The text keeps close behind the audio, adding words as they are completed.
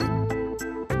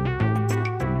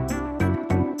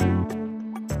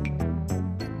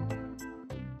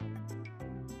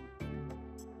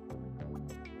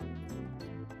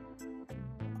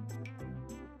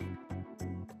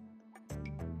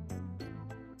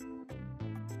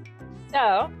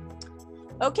So,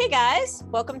 okay, guys,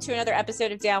 welcome to another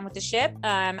episode of Down with the Ship.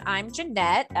 I'm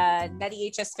Jeanette, Nettie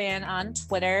HS fan on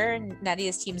Twitter, Nettie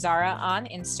is Team Zara on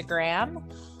Instagram.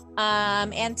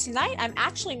 And tonight I'm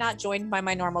actually not joined by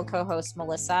my normal co-host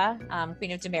Melissa,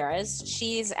 Queen of Damaras.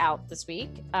 She's out this week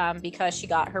because she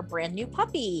got her brand new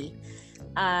puppy.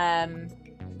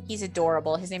 He's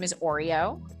adorable. His name is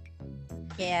Oreo.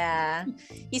 Yeah,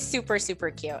 he's super,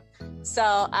 super cute.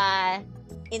 So,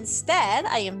 instead,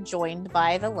 I am joined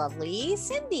by the lovely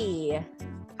Cindy.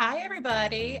 Hi,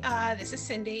 everybody. This is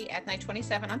Cindy at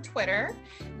Night27 on Twitter.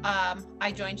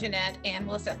 I joined Jeanette and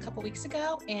Melissa a couple weeks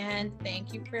ago, and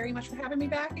thank you very much for having me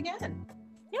back again.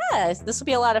 Yes, this will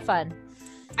be a lot of fun.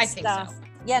 I think so.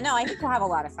 Yeah, no, I think we'll have a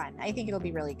lot of fun. I think it'll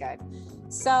be really good.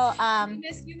 So, we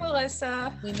miss you,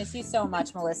 Melissa. We miss you so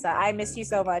much, Melissa. I miss you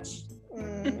so much.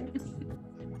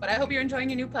 But I hope you're enjoying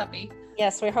your new puppy.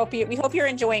 Yes, we hope you're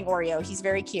enjoying Oreo. He's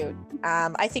very cute.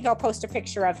 I think I'll post a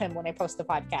picture of him when I post the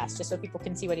podcast, just so people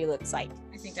can see what he looks like.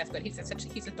 I think that's good.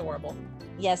 He's adorable.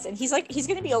 Yes, and he's going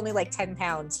to be only like 10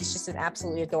 pounds. He's just an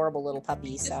absolutely adorable little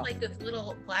puppy. He's just like this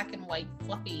little black and white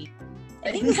fluffy.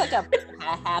 I think he's like a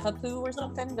half a poo or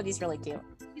something, but he's really cute.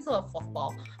 He's a little fluff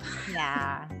ball.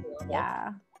 Yeah,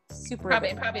 yeah, super.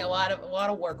 Probably a lot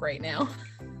of work right now.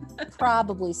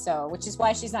 Probably so, which is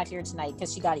why she's not here tonight,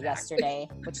 because she got it yesterday,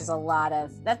 which is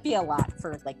that'd be a lot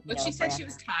for like. But she said she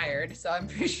was tired, so I'm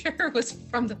pretty sure it was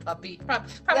from the puppy.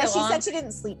 Probably yeah, she said she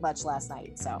didn't sleep much last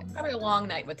night, so probably a long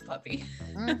night with the puppy.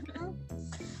 Mm-hmm.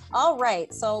 All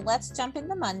right, so let's jump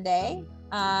into Monday.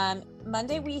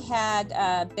 Monday we had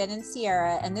Ben and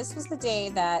Sierra, and this was the day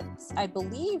that I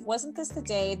believe, wasn't this the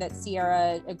day that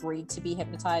Sierra agreed to be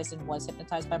hypnotized and was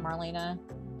hypnotized by Marlena?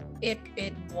 It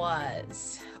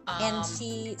was. And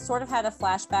she sort of had a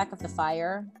flashback of the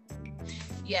fire.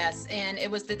 Yes, and it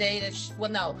was the day that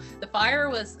the fire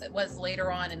was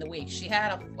later on in the week. She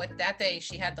had that day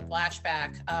she had the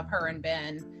flashback of her and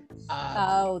Ben.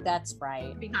 Oh, that's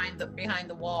right. Behind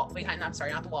the wall, I'm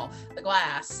sorry, not the wall, the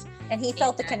glass. And he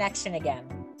felt the connection again.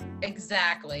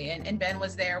 Exactly, and Ben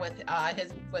was there with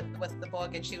the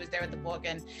book, and she was there with the book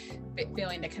and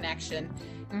feeling the connection.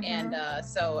 Mm-hmm. And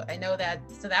so I know that.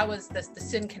 So that was the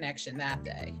sin connection that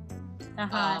day.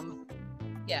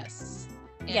 Yes.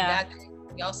 And yeah. That day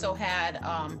we also had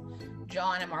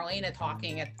John and Marlena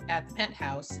talking at the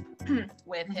penthouse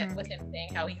with him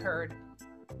saying how he heard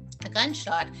a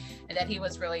gunshot and that he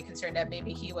was really concerned that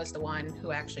maybe he was the one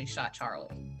who actually shot Charlie.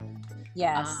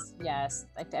 Yes,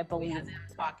 I believe. We had them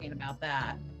talking about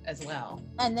that as well.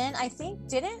 And then I think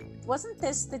wasn't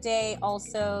this the day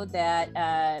also that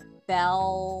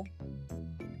Belle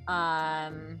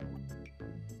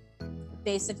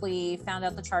basically found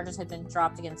out the charges had been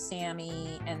dropped against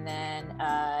Sammy, and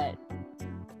then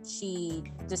she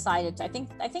decided to,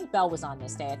 I think Belle was on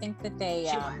this day. I think that they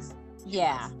she was.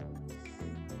 Yeah.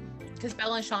 Because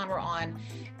Belle and Sean were on.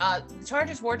 The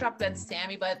charges were dropped against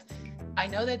Sammy, but I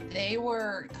know that they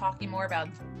were talking more about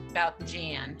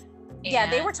Jan. Yeah,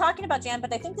 they were talking about Jan,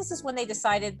 but I think this is when they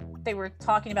decided they were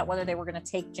talking about whether they were going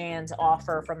to take Jan's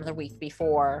offer from the week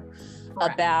before.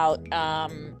 Correct. About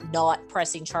not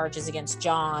pressing charges against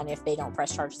John if they don't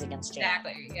press charges against Jan.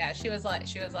 Exactly. Yeah, she was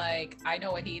like, I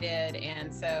know what he did,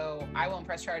 and so I won't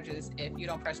press charges if you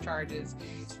don't press charges.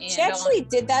 And she actually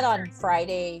did that on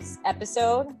Friday's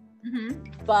episode.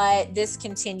 Mm-hmm. But this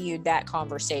continued that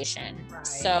conversation. Right.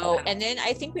 So, and then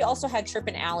I think we also had Tripp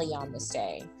and Allie on this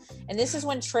day. And this is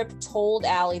when Tripp told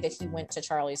Allie that he went to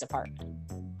Charlie's apartment.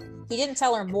 He didn't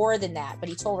tell her more than that, but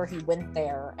he told her he went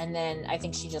there. And then I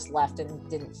think she just left and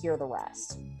didn't hear the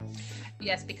rest.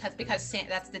 Yes, because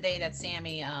that's the day that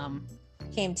Sammy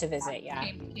came to visit. Yeah,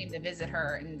 came to visit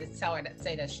her and to tell her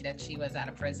that she was out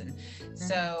of prison.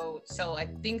 Mm-hmm. So I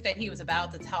think that he was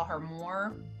about to tell her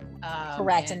more.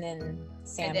 Correct, and then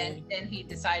Sammy. And then he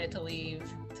decided to leave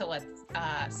to let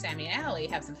Sammy and Allie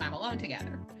have some time alone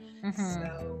together. Mm-hmm.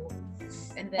 So,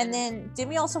 and then did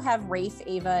we also have Rafe,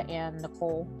 Ava, and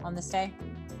Nicole on this day?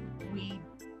 We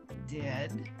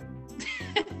did.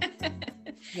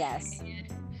 Yes.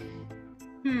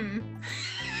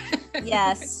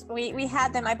 Yes, we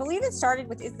had them. I believe it started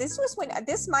with,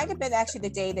 this might have been actually the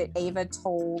day that Ava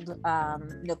told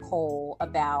Nicole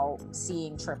about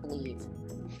seeing Tripp leave.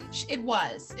 It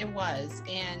was,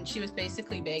 and she was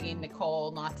basically begging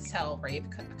Nicole not to tell Rafe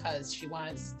because she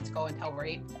wanted to go and tell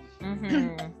Rafe.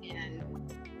 Mm-hmm. And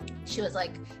she was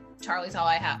like, Tripp's all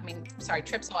I have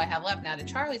left now that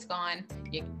Charlie's gone.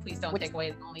 Please don't take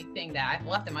away the only thing that I've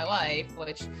left in my life,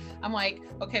 which I'm like,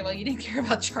 okay, well, you didn't care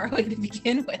about Charlie to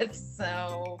begin with,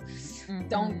 so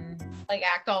don't like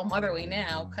act all motherly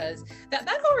now, because that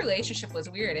whole relationship was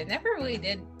weird. It never really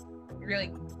did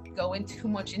go in too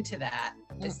much into that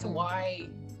as to why.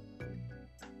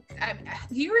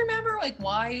 Do you remember like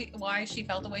why she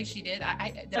felt the way she did?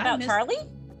 Did about I miss Charlie?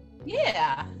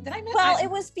 Yeah. Did I miss? Well, it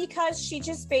was because she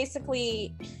just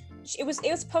basically, it was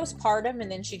postpartum,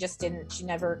 and then she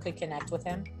never could connect with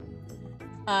him.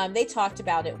 They talked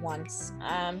about it once,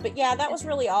 but yeah, that was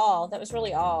really all.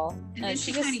 And then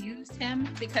she kind of used him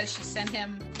because she sent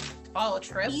him to follow a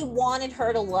trip. He wanted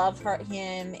her to love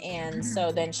him, and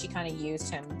so then she kind of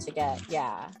used him to get.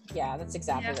 Yeah, that's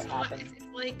exactly what happened. It's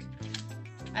like,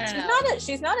 I don't know.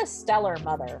 She's not a stellar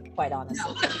mother, quite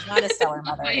honestly. No. She's not a stellar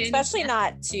mother, especially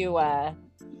not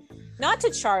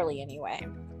to Charlie anyway.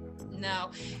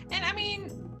 No, and I mean,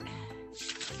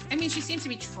 she seems to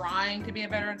be trying to be a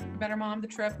better mom to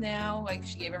Trip now. Like,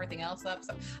 she gave everything else up.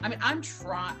 So, I mean, I'm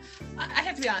trying. I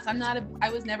have to be honest. I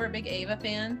was never a big Ava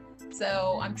fan.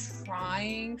 So I'm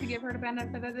trying to give her the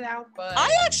benefit of the doubt. But I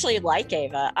actually like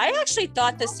Ava. I actually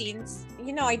thought the scenes,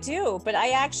 I do, but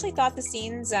I actually thought the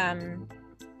scenes,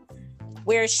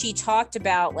 where she talked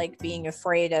about like being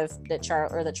afraid of the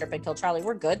Trip and kill Charlie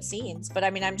were good scenes, but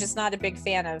I mean, I'm just not a big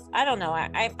fan of, I don't know.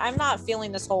 I'm not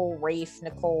feeling this whole Rafe,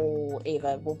 Nicole,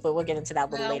 Ava, but we'll get into that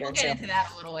a little later too.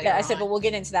 Yeah, I said, but we'll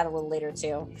get into that a little later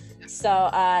too. So,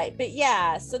 but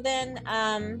yeah, so then,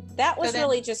 that was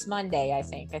really just Monday, I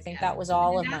think. That was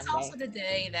all of Monday. That's also the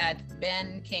day that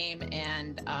Ben came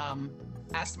and,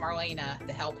 asked Marlena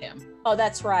to help him. Oh,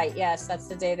 that's right. Yes, that's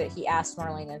the day that he asked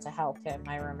Marlena to help him.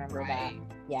 I remember that.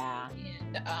 Yeah.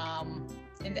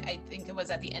 And I think it was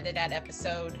at the end of that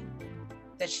episode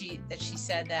that she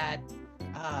said that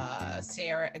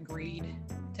Sarah agreed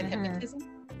to the hypnotism.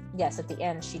 Yes, at the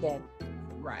end she did.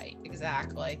 Right,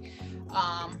 exactly.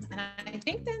 And I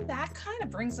think then that kind of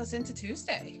brings us into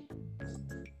Tuesday.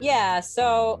 Yeah.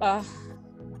 So,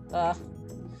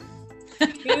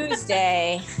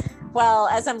 Tuesday. Well,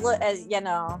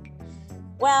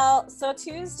 so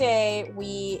Tuesday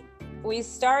we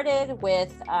started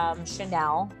with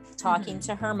Chanel talking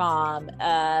to her mom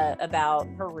about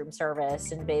her room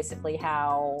service, and basically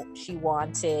how she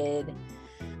wanted,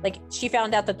 like, she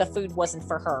found out that the food wasn't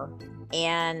for her,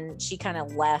 and she kind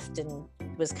of left and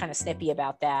was kind of snippy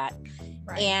about that.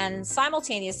 Right. And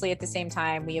simultaneously at the same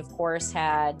time, we of course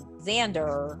had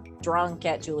Xander drunk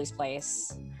at Julie's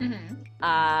place.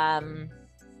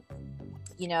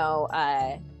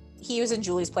 He was in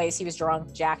Julie's place. He was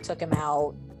drunk. Jack took him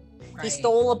out. Right. He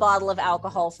stole a bottle of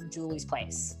alcohol from Julie's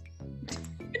place.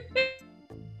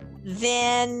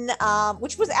 Then,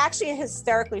 which was actually a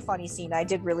hysterically funny scene. I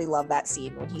did really love that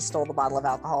scene when he stole the bottle of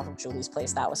alcohol from Julie's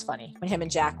place. That was funny. When him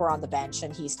and Jack were on the bench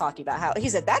and he's talking about how he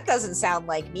said, "That doesn't sound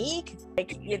like me."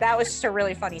 Like, that was just a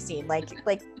really funny scene. Like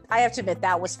I have to admit,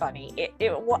 that was funny.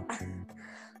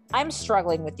 I'm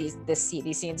struggling with these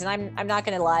scenes, and I'm not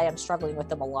going to lie, I'm struggling with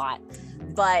them a lot.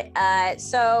 But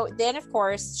so then, of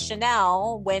course,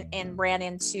 Chanel went and ran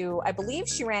into, I believe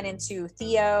she ran into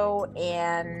Theo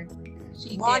and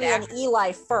Lonnie and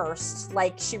Eli first.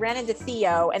 Like, she ran into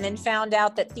Theo and then found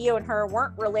out that Theo and her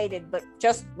weren't related, but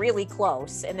just really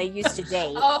close, and they used to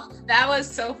date. Oh, that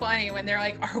was so funny when they're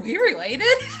like, "Are we related?"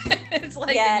 It's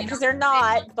like, yeah, because they're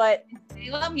not, but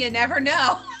you never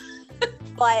know.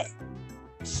 But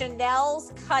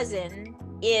Chanel's cousin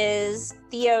is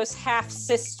Theo's half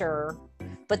sister,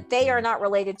 but they are not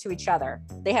related to each other.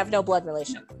 They have no blood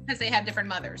relation. Because they have different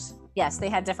mothers. Yes, they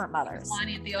had different mothers.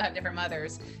 Lonnie and Theo have different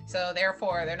mothers, so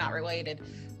therefore they're not related.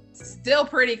 Still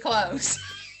pretty close.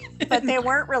 But they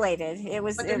weren't related.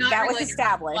 Was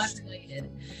established.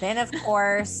 Then, of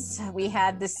course, we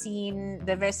had the scene at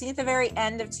the very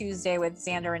end of Tuesday with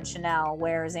Xander and Chanel,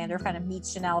 where Xander kind of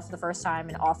meets Chanel for the first time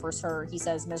and offers her, he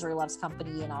says, "Misery loves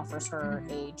company," and offers her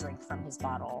a drink from his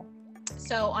bottle.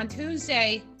 So on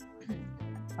Tuesday,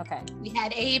 we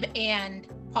had Abe and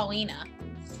Paulina.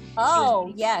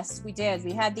 Oh, yes, we did.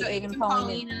 We had the Abe and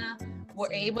Paulina.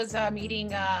 Where Abe was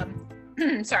meeting,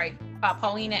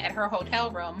 Paulina at her hotel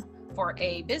room for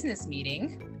a business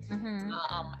meeting.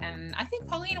 And I think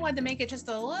Paulina wanted to make it just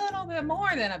a little bit more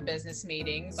than a business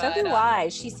meeting. So do I.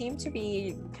 She seemed to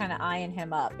be kind of eyeing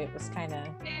him up. It was kind of...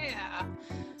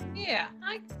 Yeah,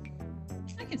 I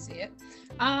can see it.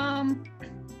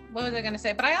 What was I going to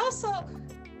say? But I also,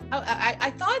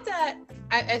 I thought that,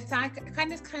 I thought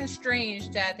kind of strange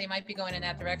that they might be going in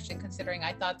that direction, considering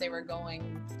I thought they were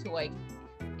going to like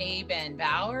Abe and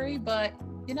Valerie, but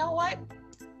you know what?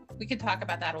 We can talk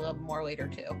about that a little more later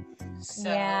too. So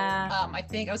I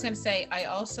think I was going to say, I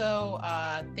also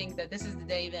think that this is the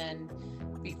day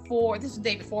before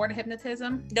the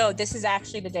hypnotism. No, this is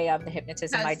actually the day of the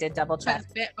hypnotism. I did double check. Is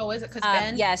it because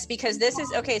Ben? Yes, because this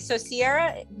is okay. So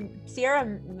Sierra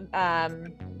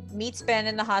meets Ben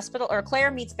in the hospital, or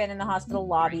Claire meets Ben in the hospital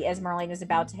lobby as Marlena is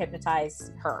about to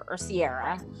hypnotize her, or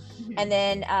Sierra. And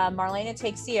then Marlena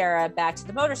takes Sierra back to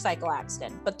the motorcycle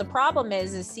accident. But the problem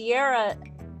is Sierra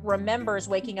remembers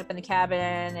waking up in the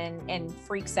cabin and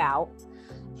freaks out.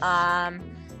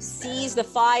 Sees the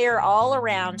fire all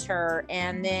around her,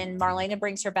 and then Marlena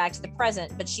brings her back to the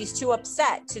present, but she's too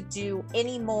upset to do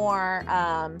any more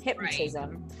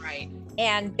hypnotism. Right.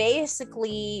 And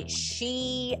basically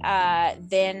she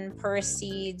then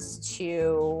proceeds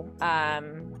to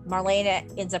Marlena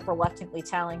ends up reluctantly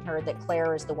telling her that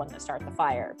Claire is the one that started the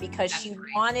fire, because she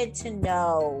wanted to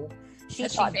know, she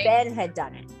thought Ben had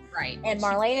done it. Right. And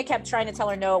Marlena kept trying to tell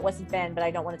her, no, it wasn't Ben, but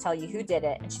I don't want to tell you who did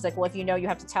it. And she's like, well, if you know, you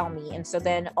have to tell me. And so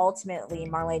then ultimately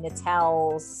Marlena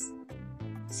tells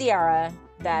Sierra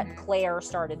that Claire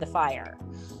started the fire.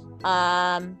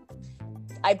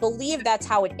 I believe that's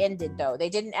how it ended, though. They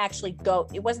didn't actually go.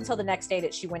 It wasn't until the next day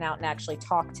that she went out and actually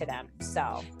talked to them.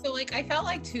 So like, I felt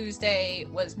like Tuesday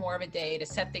was more of a day to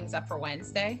set things up for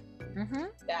Wednesday.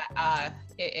 That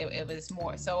it was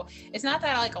more, so it's not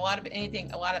that like a lot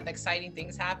of exciting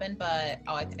things happened, but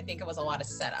I think it was a lot of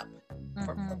setup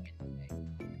for Wednesday.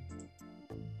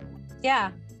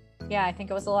 Yeah, I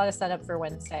think it was a lot of setup for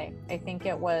Wednesday. I think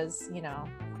it was,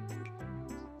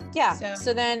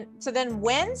 so then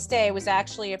Wednesday was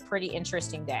actually a pretty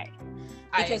interesting day.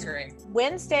 I agree.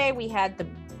 Wednesday we had the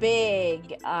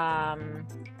big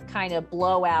kind of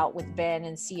blowout with Ben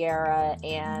and Sierra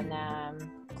and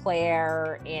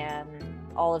Claire and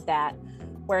all of that,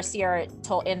 where Sierra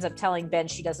ends up telling Ben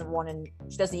she doesn't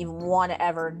even want to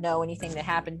ever know anything that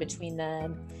happened between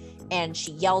them, and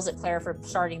she yells at Claire for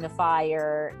starting the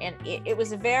fire. And it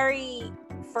was a very,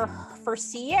 for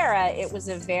Sierra, it was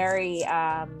a very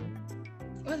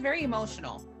it was very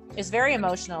emotional. It's very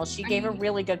emotional. She gave a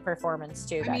really good performance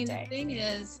too that day. The thing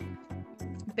is,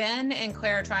 Ben and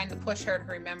Claire are trying to push her to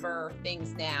remember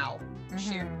things now.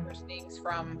 She remembers things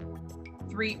from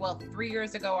 3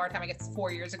 years ago our time. I guess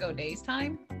 4 years ago Day's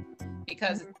time,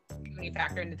 because when you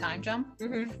factor in the time jump.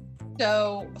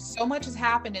 So much has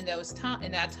happened in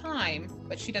that time,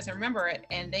 but she doesn't remember it,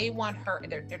 and they want her.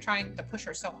 They're trying to push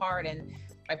her so hard, and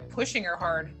by pushing her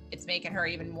hard, it's making her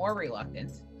even more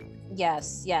reluctant.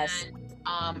 Yes.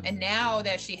 And now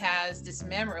that she has this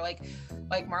memory, like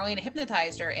Marlena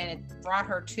hypnotized her, and it brought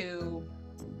her to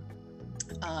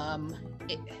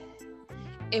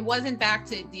it wasn't back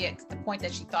to the point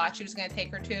that she thought she was going to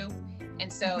take her to.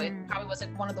 And so it probably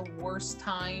wasn't one of the worst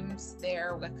times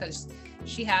there, because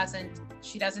she doesn't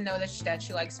know that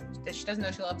she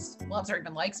loves her,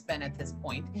 even likes Ben at this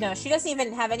point. No, she doesn't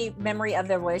even have any memory of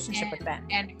their relationship with Ben.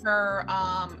 And her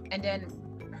and then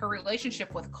her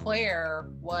relationship with Claire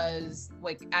was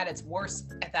like at its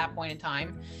worst at that point in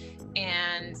time.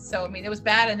 And so, I mean, it was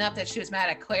bad enough that she was mad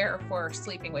at Claire for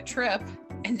sleeping with Trip.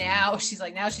 And now she's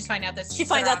finding out that she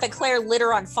finds out that Claire lit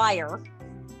her on fire.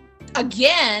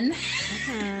 Again.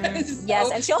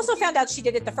 Yes, and she also found out she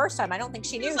did it the first time. I don't think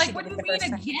she knew. Like, what do you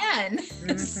mean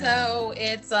again? So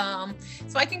it's so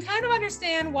I can kind of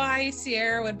understand why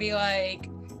Sierra would be like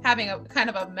having a kind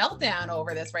of a meltdown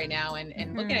over this right now,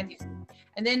 and looking at these.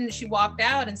 And then she walked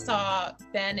out and saw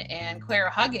Ben and Claire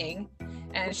hugging,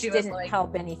 and she was like,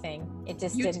 help anything. It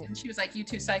just didn't. She was like, you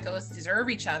two psychos deserve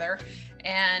each other.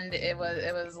 And it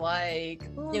was like,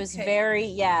 it was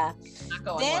very, not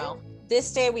going well.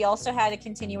 This day we also had a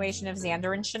continuation of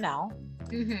Xander and Chanel,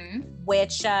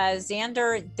 which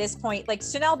Xander at this point, like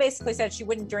Chanel basically said she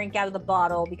wouldn't drink out of the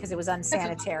bottle because it was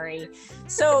unsanitary.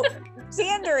 So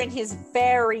Xander, in his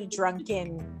very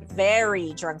drunken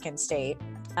state,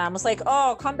 was like,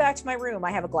 oh, come back to my room,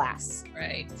 I have a glass.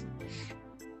 Right.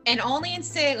 And only in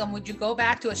Salem would you go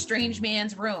back to a strange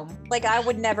man's room. Like, I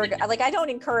would never go, like, I don't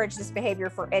encourage this behavior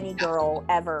for any girl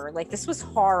ever. Like, this was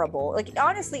horrible. Like,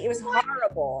 honestly, it was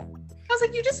horrible. I was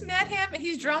like, you just met him and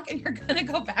he's drunk and you're gonna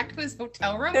go back to his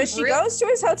hotel room? So she goes to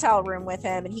his hotel room with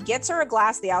him, and he gets her a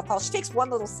glass of the alcohol. She takes one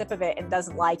little sip of it and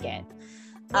doesn't like it.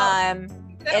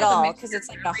 At all, because it's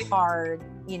like a hard,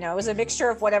 it was a mixture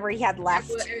of whatever he had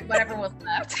left. Whatever was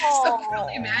left. So I can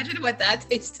only imagine what that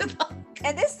tasted like.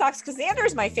 And this sucks because Xander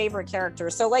is my favorite character.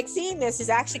 So like seeing this is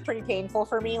actually pretty painful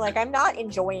for me. Like, I'm not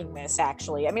enjoying this,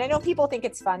 actually. I mean, I know people think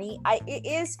it's funny. It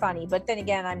is funny, but then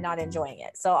again, I'm not enjoying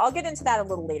it. So I'll get into that a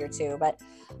little later too. But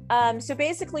so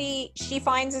basically she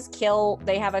finds his kill.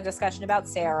 They have a discussion about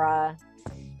Sarah.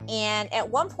 And at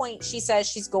one point she says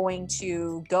she's going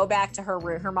to go back to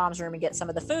her mom's room and get some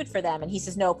of the food for them. And he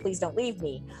says, no, please don't leave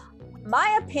me.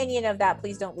 My opinion of that,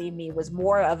 please don't leave me, was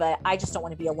more of I just don't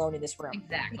want to be alone in this room.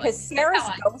 Exactly. Because Sarah's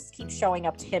ghost keeps showing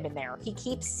up to him in there. He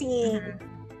keeps seeing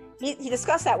he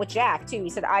discussed that with Jack too. He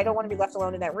said, I don't want to be left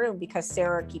alone in that room because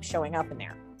Sarah keeps showing up in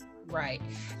there. Right.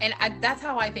 And that's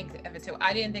how I think of it too.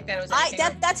 I didn't think that it was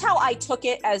that's how I took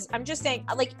it. As I'm just saying,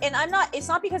 like, and it's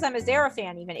not because I'm a Zara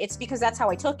fan even, it's because that's how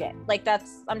I took it. Like,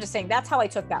 I'm just saying that's how I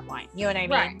took that line, you know what I mean?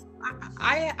 Right.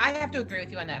 I have to agree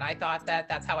with you on that. I thought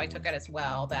that's how I took it as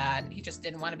well, that he just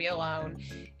didn't want to be alone.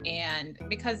 And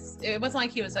because it wasn't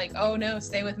like he was like, oh no,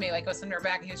 stay with me, like go send her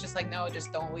back. He was just like, no,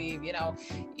 just don't leave. You know,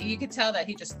 you could tell that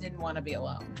he just didn't want to be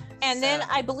alone. And then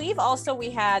I believe also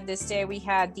we had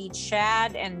the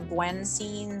Chad and Gwen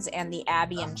scenes and the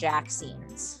Abby and Jack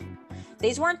scenes.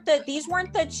 These weren't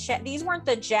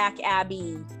the Jack,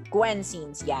 Abby, Gwen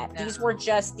scenes yet. No. These were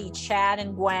just the Chad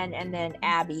and Gwen and then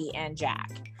Abby and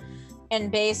Jack. And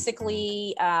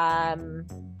basically,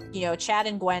 you know, Chad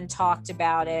and Gwen talked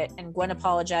about it, and Gwen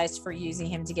apologized for using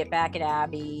him to get back at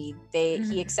Abby.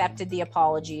 He accepted the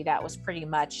apology. That was pretty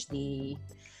much the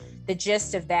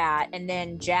gist of that. And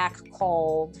then Jack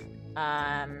called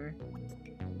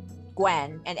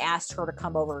Gwen and asked her to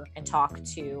come over and talk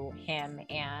to him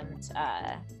and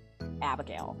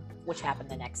Abigail, which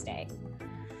happened the next day.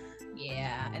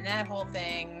 Yeah, and that whole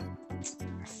thing,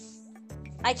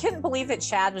 I couldn't believe that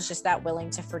Chad was just that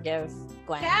willing to forgive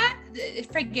Gwen. Chad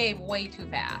forgave way too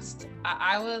fast.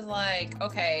 I was like,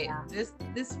 okay, yeah.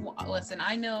 this listen,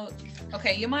 I know,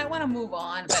 okay, you might want to move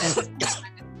on, but at this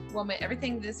time, woman,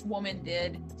 everything this woman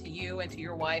did to you and to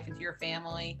your wife and to your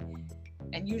family,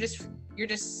 and you're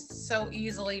just so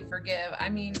easily forgive. I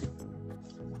mean,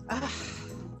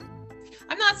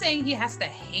 I'm not saying he has to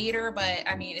hate her, but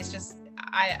I mean, it's just,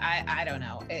 I don't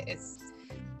know. It's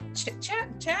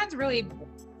Chad's really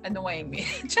annoying me.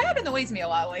 Chad annoys me a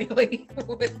lot lately.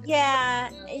 Yeah.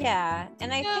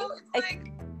 And I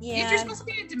think you're supposed to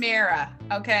be a Demera,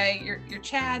 okay? You're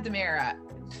Chad Demera.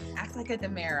 Act like a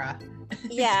Demera.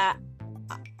 Yeah.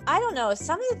 I don't know.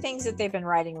 Some of the things that they've been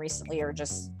writing recently are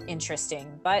just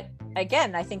interesting, but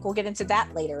again, I think we'll get into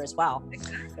that later as well.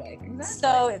 Exactly.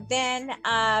 So then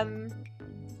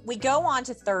we go on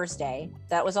to Thursday.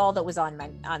 That was all that was on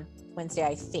Wednesday,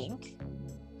 I think.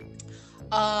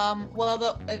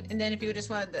 Well, and then if you just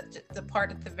wanted the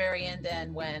part at the very end,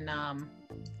 then when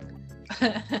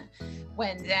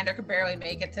when Xander could barely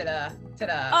make it to the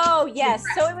oh yes,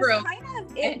 so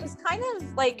it was kind of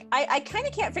like I kind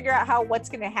of can't figure out how what's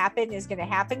going to happen is going to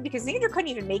happen, because Xander couldn't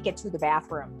even make it to the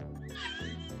bathroom.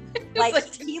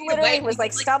 Like he literally was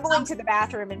like stumbling to the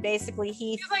bathroom, and basically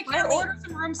he's like, here, order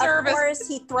some room service. Of course,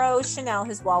 he throws Chanel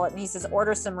his wallet and he says,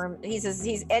 order some room. He says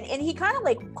and he kind of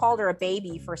like called her a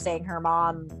baby for saying her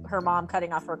mom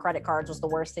cutting off her credit cards was the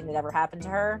worst thing that ever happened to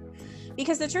her.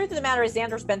 Because the truth of the matter is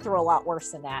Xander's been through a lot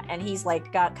worse than that. And he's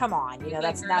like, God, come on, you know,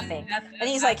 that's nothing. And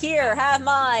he's like, here, have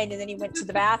mine. And then he went to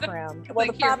the bathroom. Well,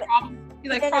 the problem,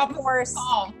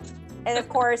 and of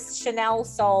course, Chanel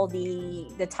saw the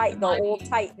old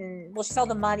Titan. Well, she saw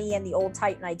the money and the old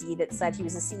Titan ID that said he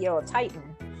was the CEO of Titan,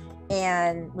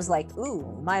 and was like,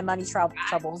 "Ooh, my money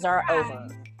troubles are over."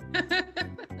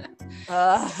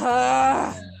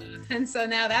 And so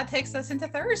now that takes us into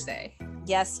Thursday.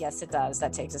 Yes, it does.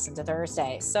 That takes us into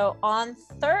Thursday. So on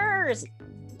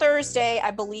Thursday,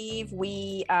 I believe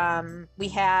we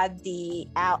had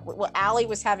Allie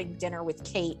was having dinner with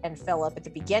Kate and Philip at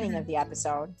the beginning of the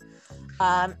episode.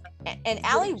 And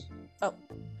Allie,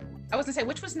 I was gonna say,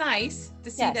 which was nice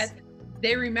to see that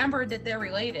they remembered that they're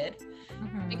related,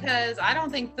 because I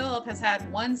don't think Philip has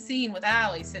had one scene with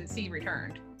Allie since he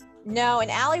returned. No, and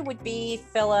Allie would be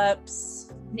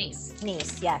Philip's niece.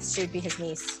 Yes, she would be his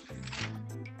niece,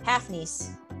 half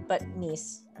niece, but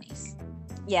niece.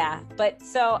 Yeah, but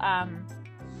so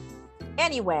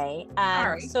anyway,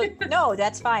 so no,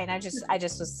 that's fine. I just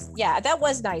was, that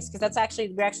was nice, because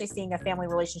we're actually seeing a family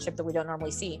relationship that we don't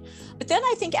normally see. But then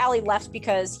I think Allie left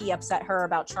because he upset her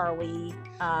about Charlie.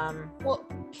 Well,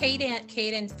 Kate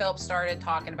and Philip started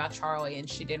talking about Charlie, and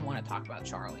she didn't want to talk about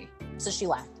Charlie, so she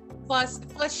left. Plus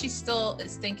she still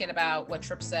is thinking about what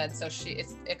Tripp said. So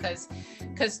it's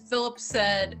because Philip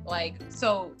said, like,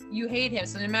 so you hate him,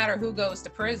 so no matter who goes to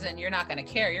prison, you're not going to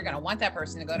care. You're going to want that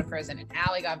person to go to prison. And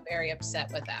Allie got very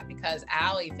upset with that, because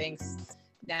Allie thinks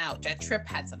now that Tripp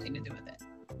had something to do with it.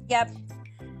 Yep.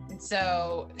 And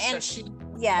so exactly.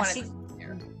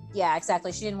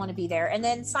 She didn't want to be there. And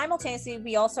then simultaneously,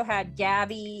 we also had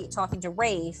Gabby talking to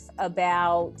Rafe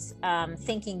about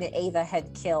thinking that Ava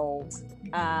had killed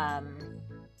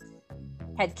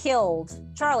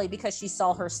Charlie because she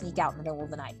saw her sneak out in the middle of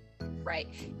the night. Right.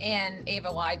 And Ava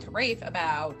lied to Rafe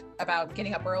about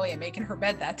getting up early and making her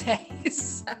bed that day.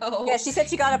 So yeah, she said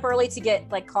she got up early to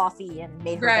get like coffee and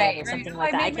made her bed or something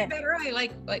like that. I made my bed early.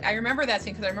 Like I remember that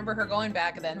scene because I remember her going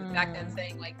back then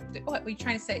saying like, "What were you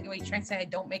trying to say? Were you trying to say I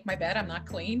don't make my bed? I'm not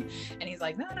clean?" And he's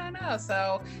like, "No."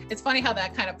 So it's funny how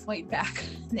that kind of played back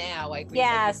now. Like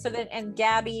yeah. So then and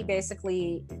Gabby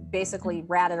basically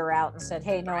ratted her out and said,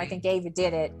 "Hey, no, I think Ava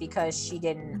did it because she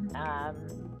didn't."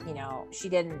 She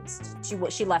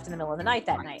left in the middle of the night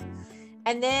that night.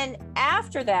 And then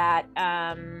after that,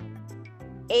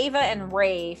 Ava and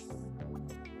Rafe,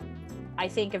 I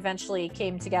think eventually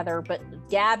came together, but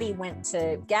Gabby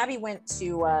ended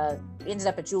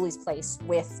up at Julie's place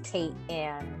with Kate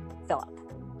and Philip.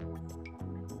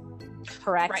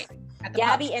 Correct? Right.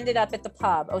 Gabby ended up at the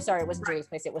pub. Oh, sorry, it wasn't Julie's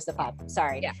place, it was the pub.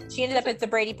 Sorry. Yeah. She ended up at the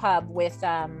Brady pub with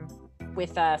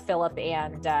Philip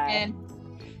and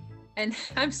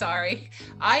I'm sorry.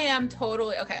 I am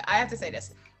totally okay. I have to say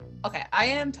this. Okay, I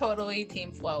am totally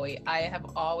Team Chloe. I have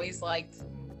always liked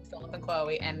Philip and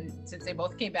Chloe, and since they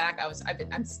both came back,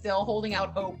 I'm still holding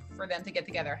out hope for them to get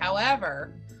together.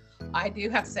 However, I do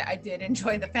have to say I did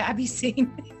enjoy the Fabby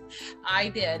scene. I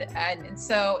did, and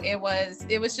so it was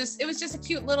just a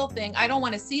cute little thing. I don't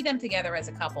want to see them together as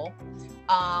a couple,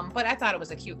 but I thought it was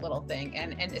a cute little thing,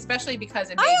 and especially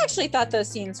because I actually thought those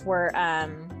scenes were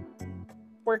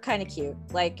kind of cute.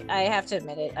 Like, I have to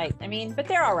admit it. I mean, but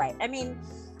they're all right. I mean,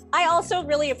 I also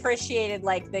really appreciated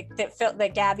like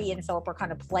that Gabby and Philip were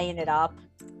kind of playing it up,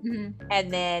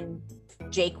 and then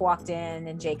Jake walked in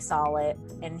and Jake saw it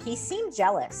and he seemed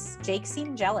jealous. Jake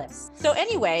seemed jealous. So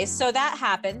anyway, so that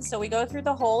happened. So we go through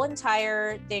the whole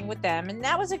entire thing with them, and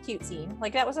that was a cute scene.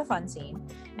 Like, that was a fun scene.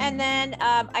 And then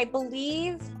I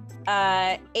believe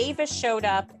Ava showed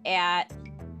up at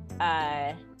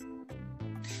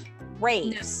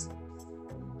Rave's. No.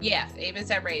 Yeah,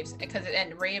 Ava's at Rave's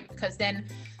because then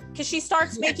she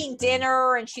starts making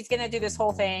dinner and she's gonna do this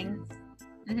whole thing.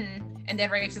 And then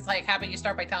Rave's is like, "How about you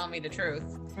start by telling me the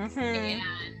truth?" And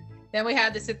then we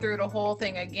had to sit through the whole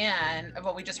thing again of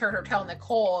what we just heard her tell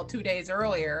Nicole 2 days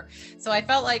earlier. So I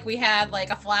felt like we had like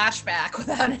a flashback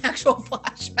without an actual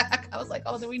flashback. I was like,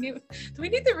 "Oh, do we need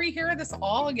to rehear this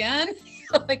all again?"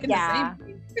 Like in the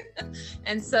same.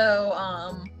 And so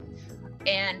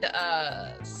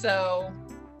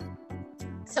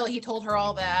so he told her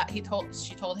all that. She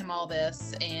told him all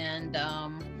this, and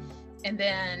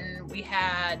then we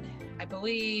had, I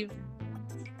believe,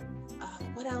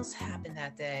 what else happened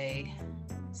that day?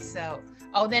 So,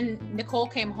 then Nicole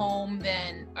came home.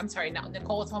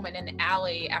 Nicole was home, and then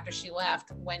Allie, after she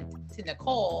left, went to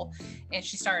Nicole, and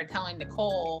she started telling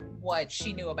Nicole what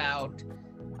she knew about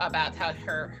how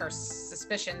her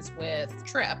suspicions with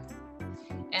Tripp.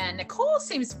 And Nicole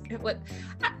seems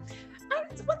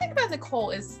one thing about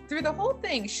Nicole is through the whole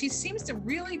thing, she seems to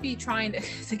really be trying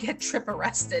to get Tripp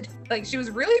arrested. Like, she was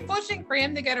really pushing for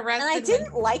him to get arrested. And I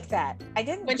didn't like that. I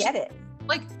didn't get it.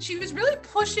 Like, she was really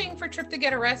pushing for Tripp to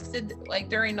get arrested, like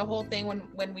during the whole thing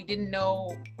when we didn't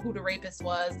know who the rapist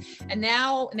was. And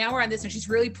now we're on this, and she's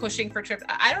really pushing for Tripp.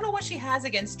 I don't know what she has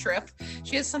against Tripp.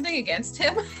 She has something against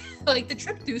him. Like, did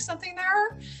Tripp do something to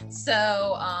her?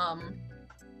 So,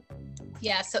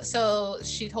 yeah, so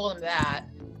she told him that.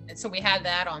 And so we had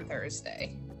that on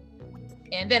Thursday.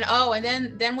 And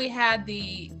then we had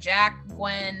the Jack,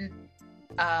 Gwen,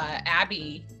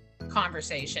 Abby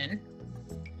conversation.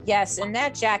 Yes, and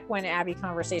that Jack, Gwen, Abby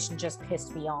conversation just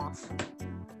pissed me off.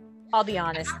 I'll be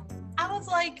honest. I was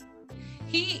like,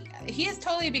 he has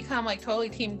totally become like totally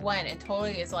Team Gwen and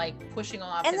totally is like pushing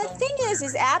off. And the thing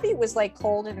is Abby was like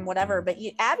cold and whatever, but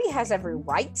Abby has every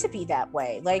right to be that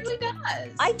way. Like, really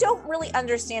does. I don't really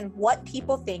understand what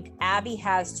people think Abby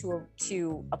has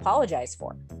to apologize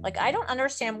for. Like, I don't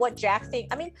understand what Jack thinks.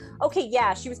 I mean, okay,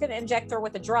 yeah, she was going to inject her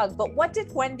with a drug, but what did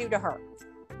Gwen do to her?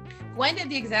 Gwen did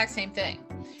the exact same thing.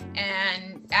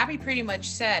 And Abby pretty much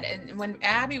said, and when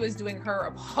Abby was doing her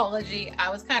apology, I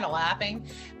was kind of laughing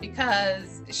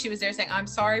because she was there saying, "I'm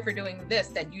sorry for doing this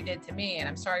that you did to me, and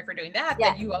I'm sorry for doing that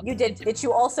that you did to that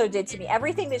you also did to me."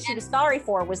 Everything that she was sorry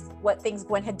for was what things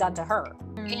Gwen had done to her.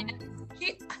 And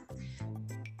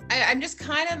I'm just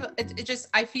kind of,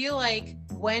 I feel like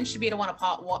Gwen should be the one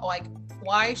like,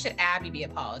 why should Abby be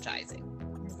apologizing?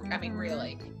 I mean,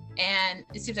 really. And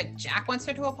it seems like Jack wants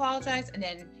her to apologize, and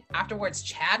then afterwards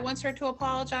Chad wants her to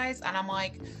apologize, and I'm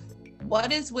like,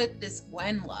 what is with this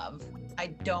Gwen love? I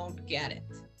don't get it.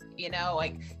 You know,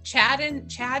 like Chad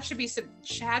should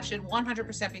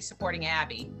 100% be supporting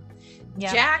Abby.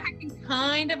 Yeah. Jack, I can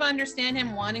kind of understand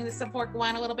him wanting to support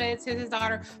Gwen a little bit. It's his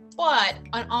daughter, but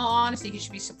in all honesty, he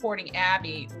should be supporting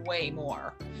Abby way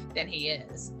more than he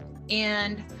is.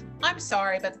 And I'm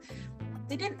sorry, but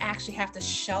they didn't actually have to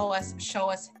show us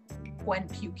Gwen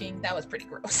puking. That was pretty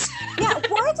gross. Yeah,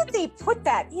 why did they put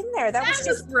that in there? That was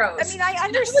just gross. I mean, I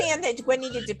understand that Gwen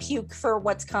needed to puke for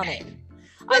what's coming.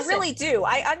 Listen, I really do.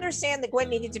 I understand that Gwen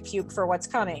needed to puke for what's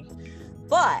coming.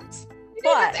 But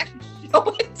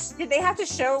did they have to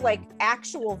show like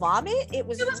actual vomit? It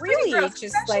was really just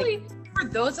especially like for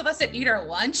those of us that eat our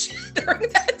lunch during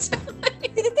that time.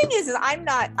 See, the thing is I'm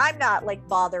not like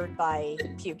bothered by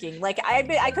puking. Like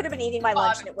I could have been eating my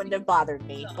lunch and it wouldn't have bothered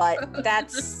me. But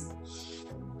that's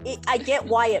I get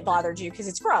why it bothered you because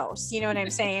it's gross. You know what I'm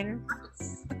saying?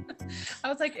 I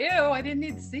was like, ew, I didn't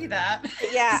need to see that.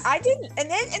 Yeah, I didn't. And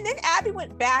then Abby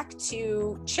went back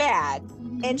to Chad,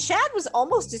 and Chad was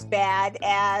almost as bad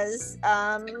as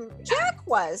Jack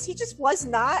was. He just was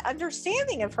not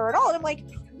understanding of her at all. And I'm like,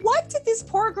 what did this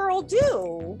poor girl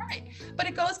do? Right. But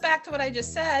it goes back to what I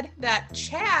just said, that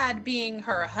Chad being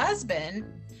her husband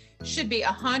should be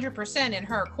 100% in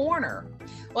her corner.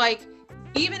 Like,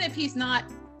 even if he's not,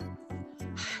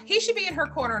 he should be in her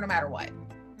corner no matter what.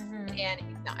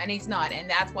 And he's not. And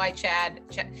that's why Chad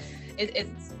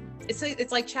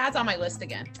it's like Chad's on my list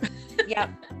again. Yep.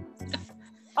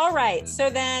 All right. So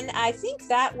then I think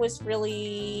that was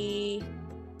really...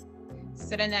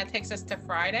 So then that takes us to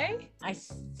Friday? I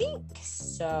think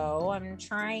so. I'm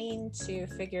trying to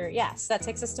figure... Yes, that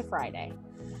takes us to Friday.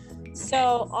 Okay.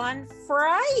 So on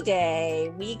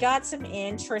Friday, we got some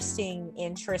interesting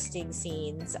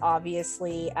scenes,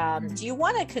 obviously. Do you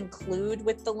want to conclude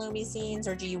with the Lumi scenes,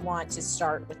 or do you want to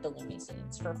start with the Lumi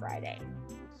scenes for Friday?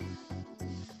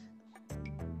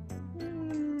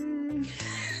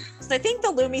 So I think the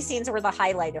Lumi scenes were the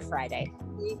highlight of Friday.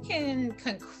 We can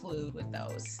conclude with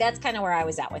those. That's kind of where I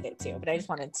was at with it too, but I just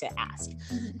wanted to ask.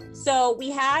 So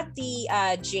we had the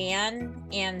Jan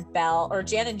and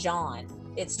John.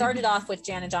 It started off with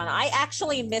Jan and John. I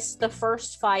actually missed the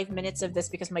first 5 minutes of this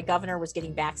because my governor was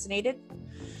getting vaccinated.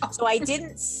 So I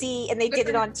didn't see, and they did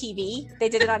it on TV. They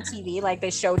did it on TV, like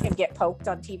they showed him get poked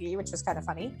on TV, which was kind of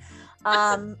funny.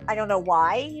 I don't know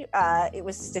why. It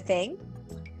was just a thing.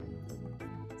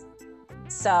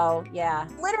 So yeah,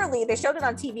 literally they showed it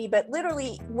on TV, but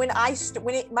literally when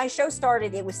my show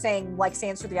started, it was saying like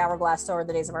Sands Through the Hourglass or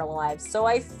The Days of Our Lives. So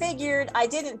I figured I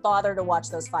didn't bother to watch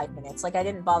those 5 minutes. Like I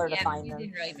didn't bother to find them. You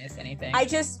didn't really miss anything. I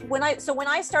just when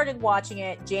I started watching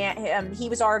it, he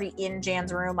was already in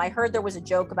Jan's room. I heard there was a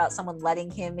joke about someone letting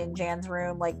him in Jan's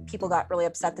room. Like people got really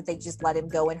upset that they just let him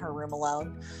go in her room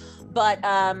alone. But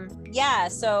yeah,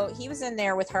 so he was in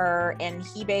there with her, and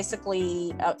he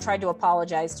basically tried to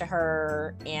apologize to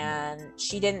her, and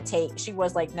she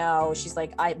was like, no. She's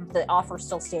like, the offer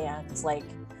still stands. Like,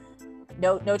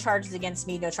 no charges against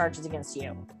me, no charges against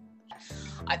you.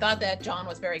 I thought that John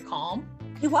was very calm.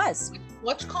 He was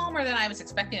much calmer than I was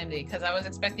expecting him to be, because I was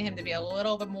expecting him to be a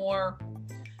little bit more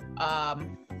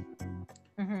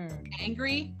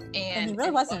angry, and he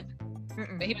really wasn't.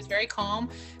 But he was very calm,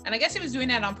 and I guess he was doing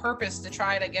that on purpose to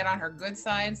try to get on her good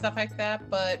side and stuff like that.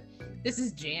 But this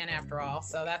is Jan after all,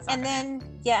 so that's not and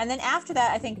then after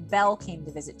that, I think Belle came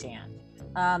to visit Jan.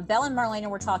 Belle and Marlena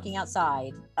were talking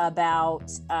outside about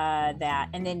that,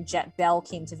 and then Belle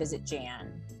came to visit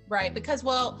Jan. Right, because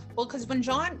because when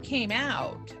John came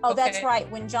out. Oh, okay. That's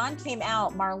right. When John came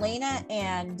out, Marlena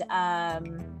and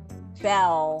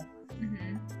Belle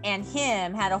and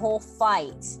him had a whole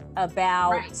fight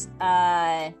about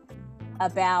the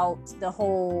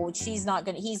whole he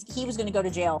was gonna go to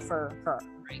jail for her.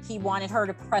 Right. He wanted her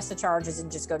to press the charges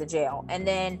and just go to jail. And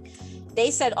then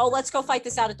they said, oh, let's go fight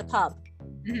this out at the pub.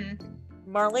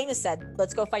 Marlena said,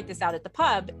 let's go fight this out at the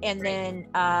pub. And then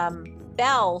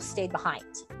Belle stayed behind.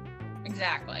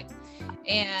 Exactly.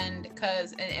 And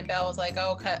Belle was like,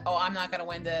 oh, I'm not gonna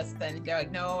win this. Then they're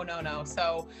like, no.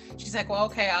 So she's like, well,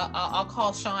 okay, I'll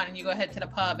call Sean and you go ahead to the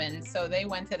pub. And so John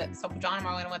and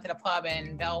Marlena went to the pub,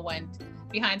 and Belle went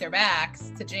behind their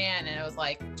backs to Jan, and it was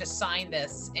like, just sign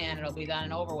this and it'll be done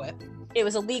and over with. It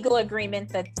was a legal agreement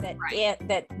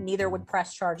that neither would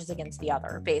press charges against the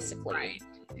other, basically. Right.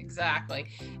 Exactly.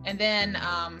 And then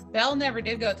Belle never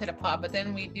did go to the pub, but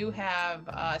then we do have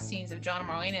scenes of John and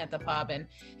Marlena at the pub, and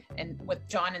with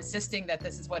John insisting that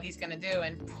this is what he's going to do,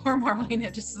 and poor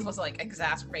Marlena just was like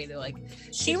exasperated. Like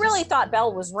she really thought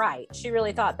Belle was right. She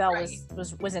really thought Belle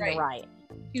was in the right.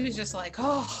 He was just like,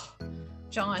 oh,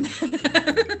 John.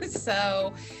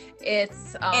 So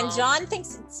it's and John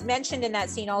thinks it's mentioned in that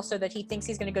scene also that he thinks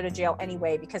he's going to go to jail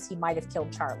anyway because he might have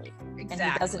killed Charlie. Exactly.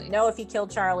 And he doesn't know if he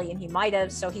killed Charlie, and he might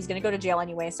have, so he's going to go to jail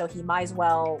anyway, so he might as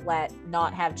well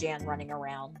not have Jan running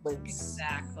around loose.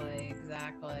 Exactly.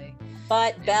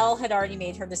 But Belle had already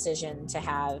made her decision to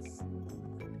have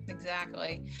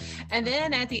exactly. And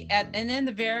then and then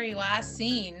the very last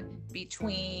scene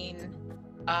between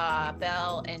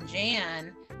Belle and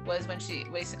Jan was when she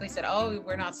basically said, "Oh,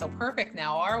 we're not so perfect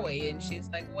now, are we?" And she's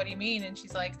like, "What do you mean?" And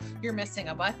she's like, "You're missing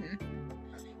a button."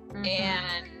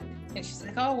 And she's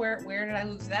like, "Oh, where did I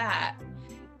lose that?"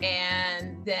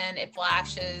 And then it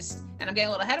flashes, and I'm getting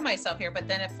a little ahead of myself here, but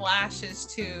then it flashes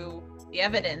to the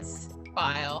evidence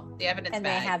file, the evidence and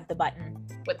bag. They have the button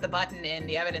with the button in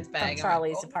the evidence bag. From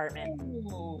Charlie's apartment.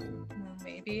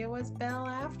 Maybe it was Belle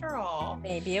after all.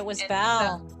 Maybe it was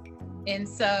Belle.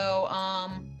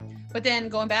 But then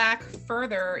going back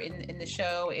further in the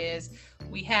show is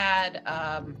we had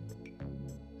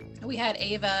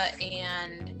Ava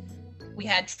and we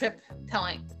had Trip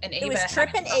telling, and Ava. It was Trip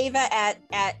and Ava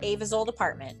at Ava's old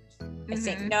apartment. I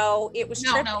think. No, it was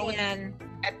Trip and.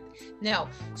 No,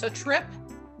 so Trip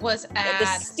was It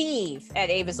was Steve at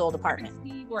Ava's old apartment.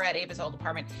 Steve were at Ava's old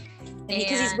apartment. And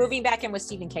because he's moving back in with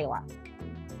Steve and Kayla.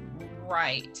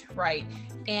 Right.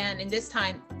 And in this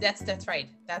time, that's right.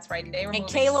 And they were. And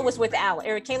Kayla was with Allie,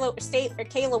 or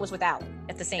Kayla was with Allie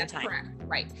at the same time. Correct.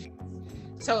 Right.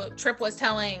 So Trip was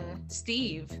telling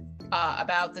Steve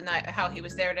about the night, how he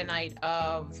was there the night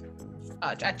of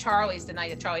at Charlie's, the night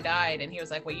that Charlie died, and he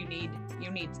was like, "Well, you need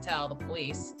to tell the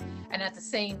police." And at the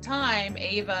same time,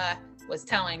 Ava was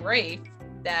telling Rafe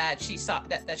that she saw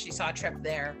Trip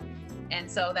there, and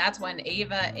so that's when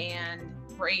Ava and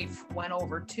Rafe went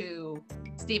over to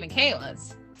Steve and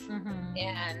Kayla's.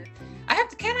 And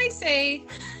can I say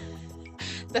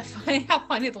how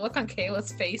funny the look on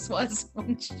Kayla's face was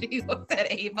when she looked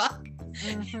at Ava.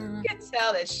 You can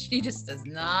tell that she just does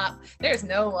not, there's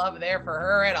no love there for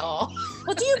her at all.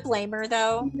 Well, do you blame her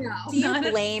though? No, do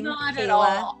you blame not Kayla? At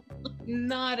all.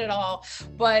 Not at all.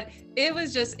 But it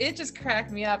just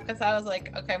cracked me up because I was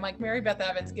like, okay, I'm like, Mary Beth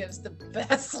Evans gives the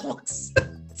best looks.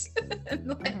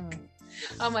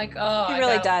 I'm like, oh, she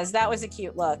really does. That was a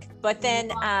cute look. But then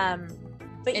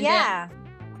but and yeah.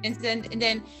 Then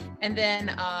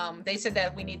they said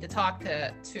that we need to talk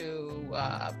to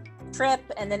Trip,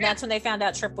 and then that's when they found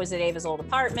out Trip was at Ava's old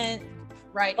apartment.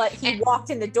 Right. But he walked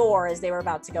in the door as they were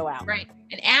about to go out. Right.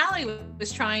 And Allie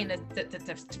was trying to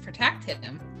protect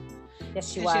him. Yes,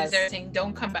 she was. She was there saying,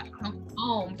 don't come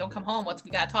home.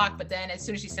 We got to talk. But then as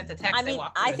soon as she sent the text,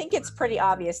 I think it's pretty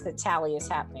obvious that Tally is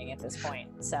happening at this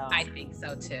point. So I think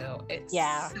so too.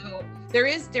 So there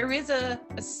is a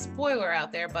spoiler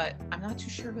out there, but I'm not too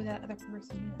sure who that other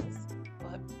person is.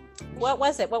 But what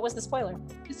was it? What was the spoiler?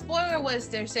 The spoiler was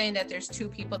they're saying that there's two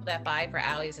people that vie for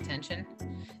Allie's attention.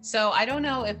 So I don't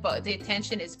know if the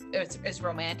attention is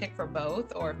romantic for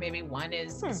both, or if maybe one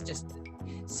is just.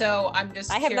 So I'm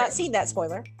just. I have not seen that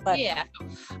spoiler, but yeah,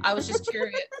 I was just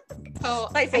curious. Oh,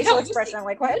 my facial expression. I'm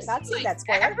like, what? I've not seen that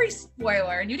spoiler. Every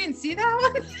spoiler, and you didn't see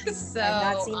that one. So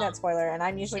I've not seen that spoiler, and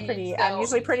I'm usually pretty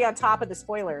on top of the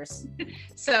spoilers.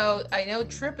 So I know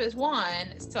Trip is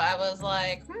one. So I was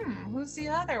like, who's the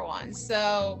other one?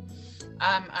 So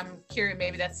I'm curious.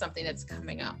 Maybe that's something that's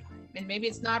coming up. And maybe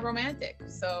it's not romantic,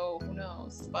 so who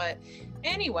knows? But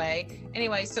anyway,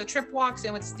 so Trip walks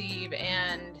in with Steve,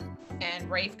 and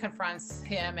Rafe confronts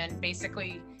him and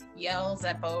basically yells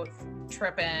at both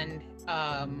Trip and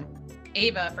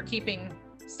Ava for keeping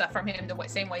stuff from him the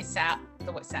same way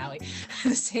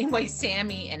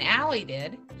Sammy and Allie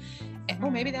did.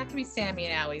 And maybe that could be Sammy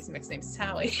and Allie's mixed name,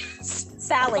 Sally.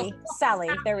 Sally.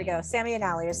 There we go. Sammy and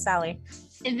Allie is Sally.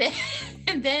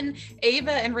 And then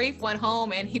Ava and Rafe went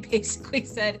home, and he basically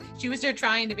said, she was there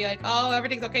trying to be like, oh,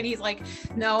 everything's okay. And he's like,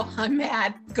 no, I'm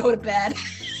mad. Go to bed.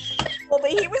 Well,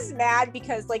 but he was mad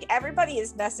because like everybody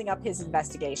is messing up his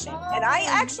investigation. And I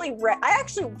actually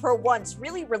for once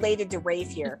really related to Rafe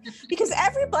here because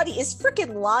everybody is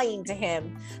freaking lying to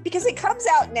him, because it comes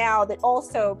out now that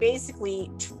also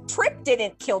basically Trip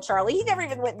didn't kill Charlie. He never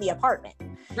even went in the apartment.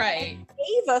 Right. And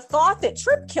Ava thought that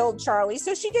Trip killed Charlie,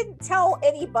 so she didn't tell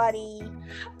anybody.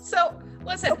 So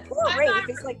listen, so poor Rafe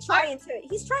is like trying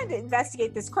to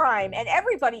investigate this crime, and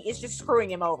everybody is just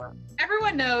screwing him over.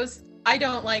 Everyone knows I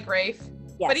don't like Rafe,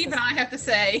 but even I have to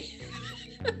say,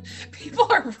 people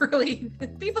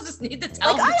just need to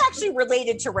tell. Like I actually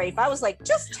related to Rafe. I was like,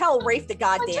 just tell Rafe the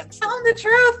goddamn truth. Tell him the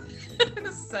truth.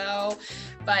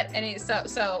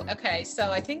 Okay.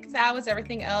 So I think that was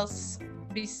everything else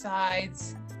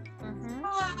besides.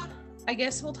 I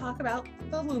guess we'll talk about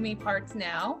the Lumi parts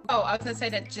now. Oh, I was gonna say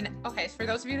that okay, for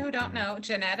those of you who don't know,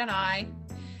 Jeanette and I,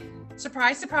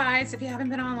 surprise, if you haven't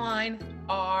been online,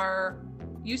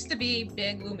 used to be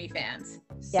big Lumi fans.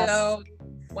 Yes. So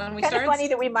when we started, started, funny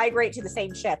that we migrate to the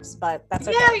same ships, but that's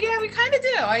okay. Yeah, we kind of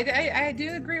do. I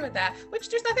do agree with that. Which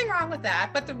there's nothing wrong with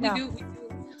that, but we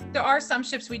there are some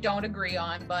ships we don't agree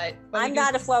on, but I'm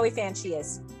not a Floey fan. She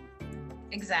is.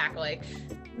 Exactly.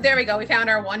 There we go. We found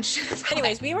our one ship.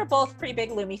 Anyways, we were both pretty big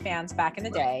Lumi fans back in the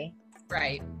day.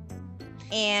 Right.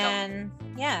 And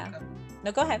yeah.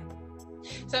 No, go ahead.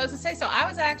 So I was gonna say, so I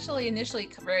was actually initially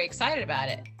very excited about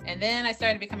it, and then I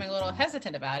started becoming a little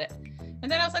hesitant about it,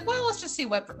 and then I was like, well, let's just see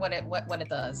what it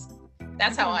does.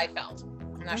 That's how I felt.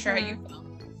 I'm not sure how you felt.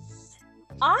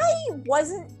 I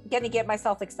wasn't gonna get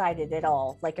myself excited at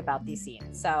all, like about these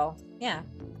scenes. So yeah.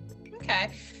 Okay,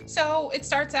 so it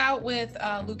starts out with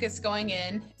Lucas going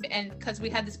in, and because we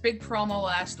had this big promo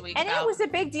last week, and it was a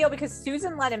big deal because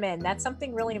Susan let him in. That's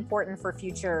something really important for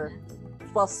future.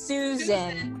 Well,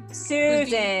 Susan, fake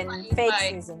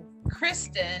Susan,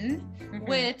 Kristen,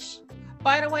 which,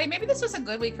 by the way, maybe this was a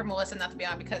good week for Melissa not to be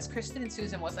on because Kristen and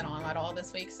Susan wasn't on at all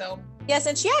this week. So yes,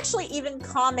 and she actually even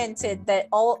commented that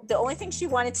the only thing she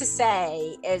wanted to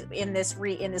say is in this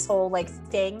whole like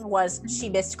thing was she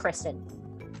missed Kristen.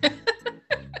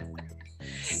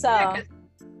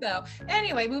 So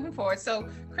anyway, moving forward. So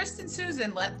Kristen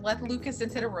Susan let Lucas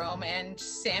into the room, and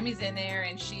Sammy's in there,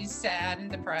 and she's sad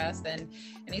and depressed, and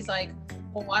he's like,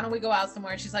 well, why don't we go out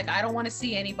somewhere? And she's like, I don't want to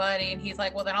see anybody. And he's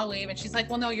like, well, then I'll leave. And she's like,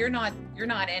 well, no, you're not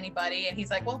anybody. And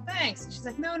he's like, well, thanks. And she's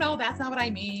like, no, that's not what I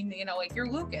mean. You know, like you're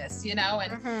Lucas, you know,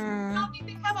 and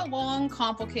they have a long,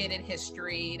 complicated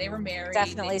history. They were married.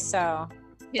 Definitely so.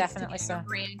 Definitely so.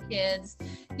 Grandkids,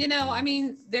 you know, I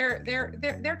mean,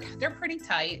 they're pretty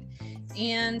tight.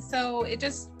 And so it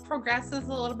just progresses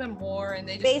a little bit more, and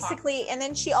they just basically and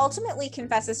then she ultimately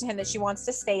confesses to him that she wants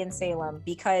to stay in Salem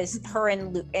because her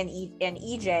and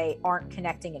EJ aren't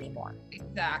connecting anymore.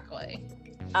 Exactly.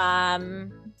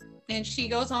 And she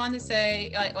goes on to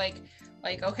say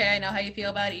like okay, I know how you feel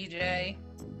about EJ,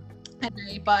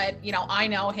 but you know, I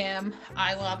know him,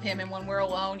 I love him, and when we're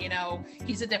alone, you know,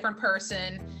 he's a different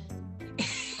person.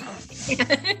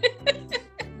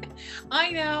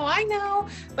 I know.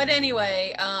 But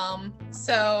anyway,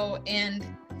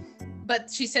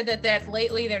 but she said that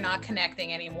lately they're not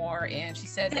connecting anymore, and she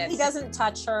said that he doesn't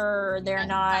touch her. They're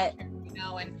not, you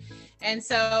know,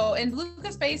 and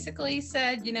Lucas basically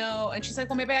said, you know, and she's like,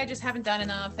 well, maybe I just haven't done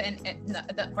enough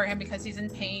for him because he's in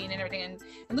pain and everything.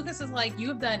 And Lucas is like, you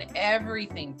have done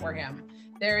everything for him.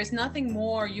 There is nothing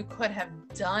more you could have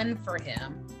done for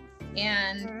him.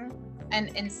 And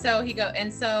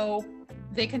so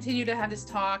they continue to have this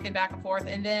talk and back and forth,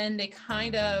 and then they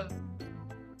kind of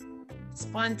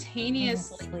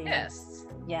spontaneously kiss.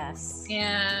 Yes.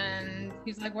 And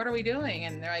he's like, what are we doing?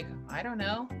 And they're like, I don't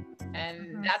know.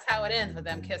 And that's how it ends, with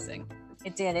them kissing.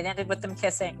 It did. It ended with them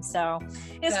kissing. So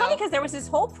it was funny because there was this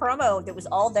whole promo that was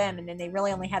all them, and then they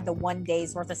really only had the 1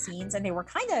 day's worth of scenes, and they were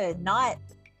kind of not.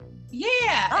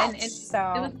 Yeah, and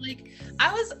so it was like,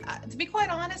 I was, to be quite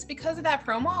honest, because of that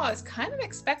promo, I was kind of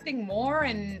expecting more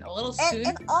and a little soon.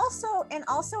 And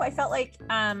also, I felt like,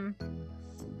 I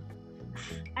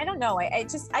don't know. I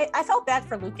felt bad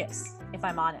for Lucas, if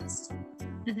I'm honest.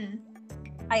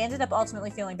 I ended up ultimately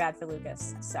feeling bad for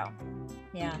Lucas. So,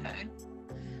 yeah. Okay.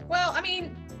 Well, I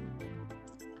mean,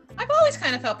 I've always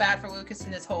kind of felt bad for Lucas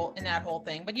in that whole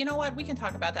thing, but you know what? We can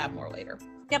talk about that more later.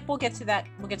 Yep, we'll get to that.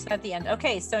 We'll get to that at the end.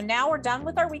 Okay, so now we're done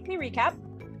with our weekly recap.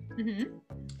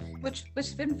 Which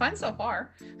has been fun so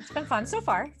far. It's been fun so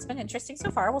far. It's been interesting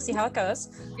so far. We'll see how it goes.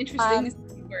 Interesting is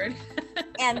the word.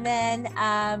 And then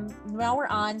now we're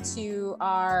on to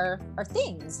our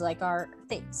things, like our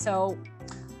things. So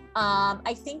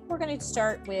I think we're going to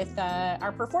start with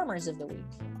our performers of the week.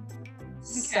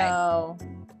 Okay. So,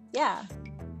 yeah.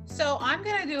 So I'm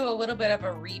going to do a little bit of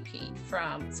a repeat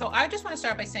so I just want to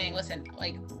start by saying, listen,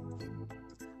 like,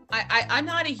 I'm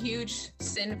not a huge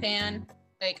Sin fan.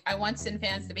 Like, I want Sin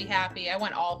fans to be happy. I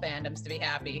want all fandoms to be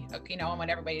happy. You know, I want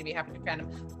everybody to be happy with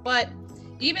fandom. But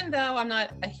even though I'm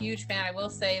not a huge fan, I will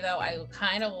say, though, I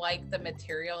kind of like the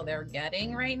material they're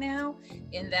getting right now,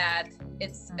 in that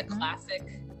it's a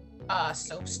classic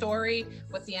soap story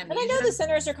with the amnesia. And I know the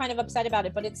Sinners are kind of upset about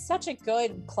it, but it's such a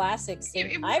good classic scene.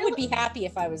 Really, I would be happy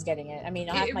if I was getting it. I mean,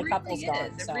 I have my couples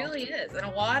gone. So. It really is. And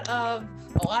a lot of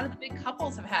the big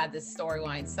couples have had this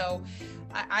storyline. So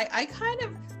I kind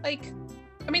of like,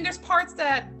 I mean, there's parts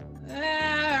that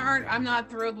I'm not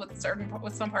thrilled with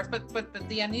some parts, but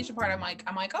the amnesia part, I'm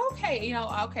like, okay, you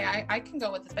know, okay, I can go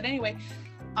with this. But anyway,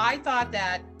 I thought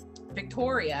that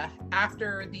Victoria,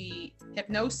 after the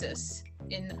hypnosis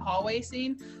in the hallway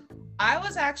scene, I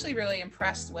was actually really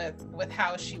impressed with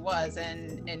how she was,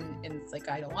 and it's like,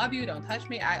 I don't love you, don't touch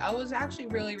me. I was actually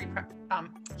really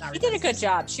she did a good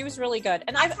job. She was really good,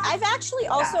 and I've actually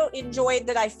also enjoyed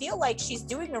that. I feel like she's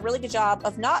doing a really good job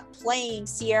of not playing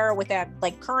Sierra with that,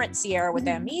 like current Sierra with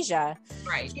amnesia.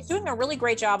 Right. She's doing a really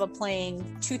great job of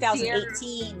playing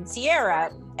 2018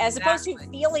 Sierra as opposed to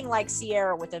feeling like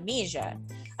Sierra with amnesia.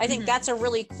 I think that's a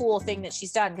really cool thing that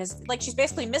she's done, because like she's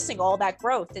basically missing all that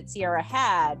growth that Sierra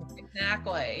had.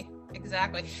 Exactly.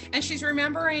 And she's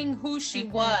remembering who she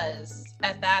was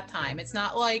at that time. It's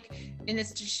not like, and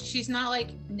she's not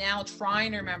like now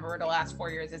trying to remember the last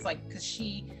 4 years. It's like, because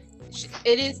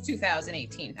it is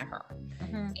 2018 to her.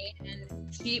 And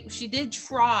she did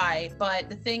try, but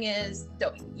the thing is,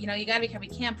 you know, you gotta be careful.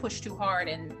 You can't push too hard,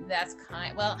 and that's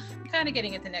kind of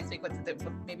getting into next week with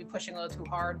maybe pushing a little too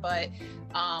hard. But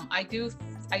I do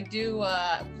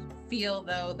feel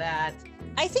though that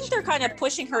I think they're kind of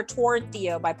pushing her toward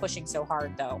Theo by pushing so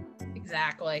hard, though.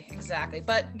 Exactly.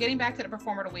 But getting back to the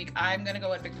performer of the week, I'm going to go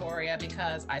with Victoria,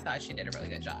 because I thought she did a really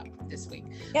good job this week.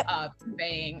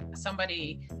 Conveying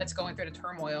somebody that's going through the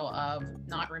turmoil of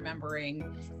not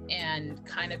remembering and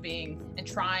kind of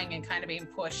trying and kind of being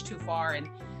pushed too far. And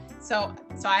so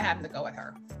I happen to go with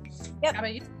her. How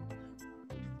about you?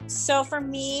 So for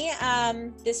me,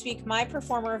 this week, my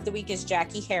performer of the week is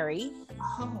Jackie Harry.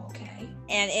 Oh, okay.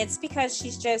 And it's because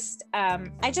she's just,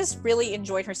 I just really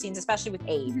enjoyed her scenes, especially with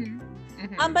Abe.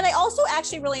 But I also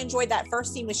actually really enjoyed that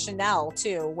first scene with Chanel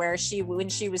too, where when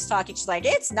she was talking, she's like,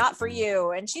 "It's not for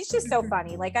you," and she's just so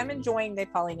funny. Like, I'm enjoying the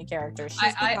Paulina character.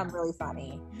 She's become really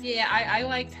funny. Yeah, I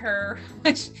liked her.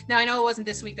 Now I know it wasn't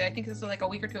this week, but I think this was like a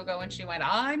week or two ago when she went,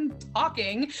 "I'm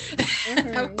talking."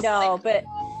 No, like, but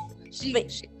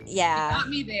she yeah, got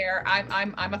me there.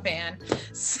 I'm a fan,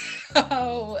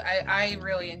 so I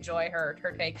really enjoy her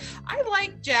take. I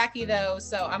like Jackie though,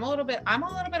 so I'm a little bit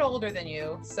older than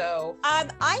you, so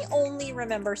I only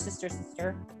remember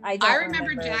Sister. I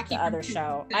remember Jackie the other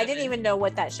show. I didn't even know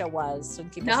what that show was when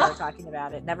people started talking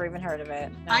about it. Never even heard of it.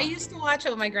 No. I used to watch it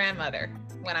with my grandmother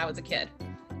when I was a kid,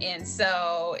 and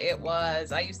so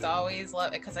I used to always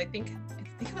love it, because I think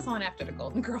it was on after the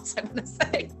Golden Girls, I want to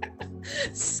say.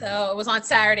 So it was on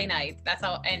Saturday night. That's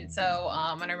how. And so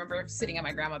and I remember sitting at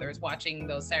my grandmother's watching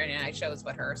those Saturday night shows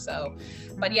with her. So,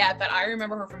 but I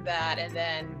remember her from that, and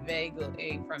then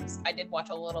vaguely I did watch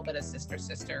a little bit of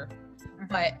Sister,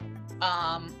 but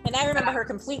and I remember her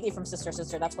completely from Sister.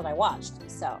 That's what I watched.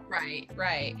 So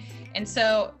right. And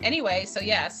so anyway, so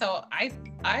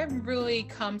I've really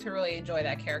come to really enjoy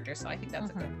that character. So I think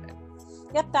that's a good pick.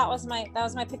 Yep, that was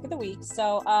my pick of the week.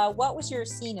 So what was your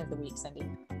scene of the week, Cindy?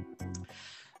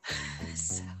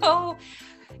 So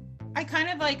I kind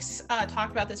of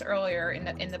talked about this earlier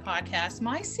in the podcast.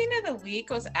 My scene of the week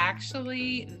was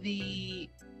actually the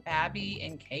Abby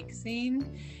and Cake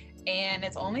scene, and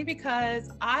it's only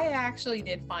because I actually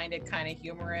did find it kind of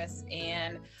humorous,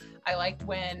 and I liked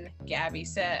when Gabby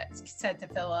said to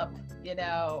Philip, you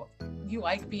know, "You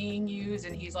like being used?"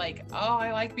 And he's like, "Oh,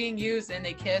 I like being used." And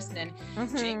they kissed, and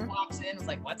then Jake walks in, was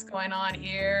like, "What's going on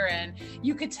here?" And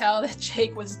you could tell that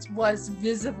Jake was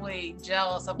visibly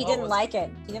jealous of He didn't like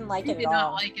it. He did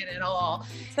not like it at all.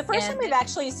 It's the first time we've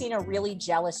actually seen a really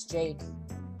jealous Jake.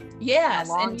 Yes,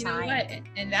 in a long and you time. know what?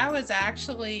 And that was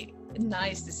actually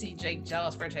nice to see Jake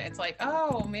jealous for Jake. It's like,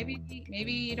 oh, maybe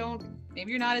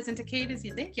you're not as into Kate as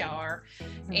you think you are.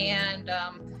 And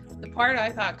the part I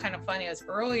thought kind of funny was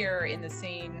earlier in the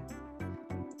scene,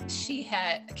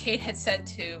 Kate had said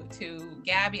to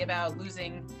Gabby about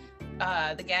losing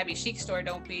the Gabby Chic store,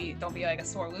 don't be like a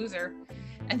sore loser.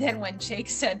 And then when Jake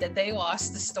said that they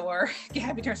lost the store,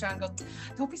 Gabby turns around and goes,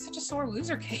 "Don't be such a sore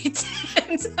loser, Kate."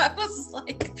 And so I was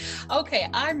like, okay,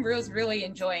 I was really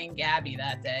enjoying Gabby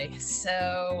that day.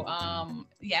 So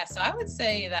so I would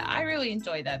say that I really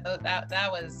enjoyed that.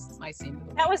 That was my scene.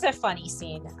 That was a funny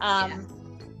scene.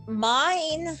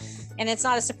 Mine, and it's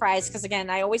not a surprise because again,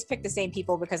 I always pick the same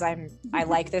people because I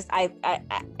like this. I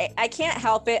can't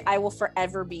help it. I will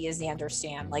forever be a Xander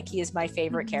stan. Like, he is my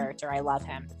favorite character. I love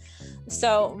him.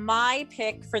 So my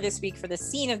pick for this week for the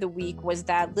scene of the week was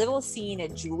that little scene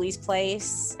at Julie's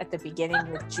place at the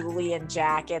beginning with Julie and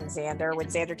Jack and Xander, when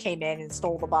Xander came in and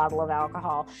stole the bottle of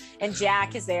alcohol, and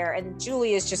Jack is there and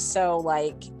Julie is just so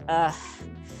like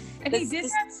and he did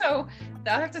that. So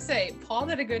I have to say, Paul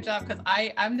did a good job, because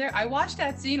I'm there. I watched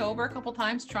that scene over a couple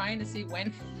times trying to see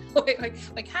when,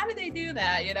 like how did they do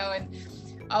that, you know? And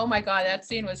oh my God, that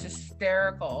scene was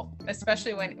hysterical,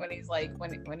 especially when he's like,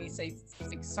 when he says,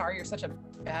 like, "Sorry, you're such a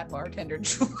bad bartender,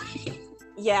 Julie."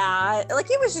 Yeah, like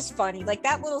it was just funny. Like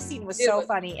that little scene was so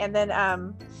funny. And then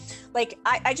like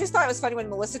I just thought it was funny when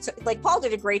Melissa took, like Paul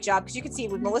did a great job because you could see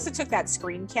when Melissa took that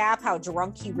screen cap how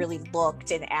drunk he really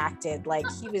looked and acted. Like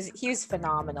he was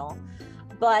phenomenal.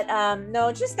 But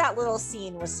no, just that little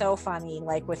scene was so funny,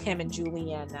 like with him and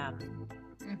Julie and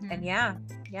yeah.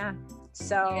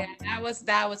 So yeah,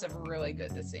 that was a really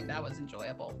good scene. That was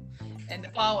enjoyable. And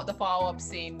the follow-up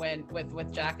scene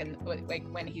with Jack and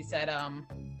when he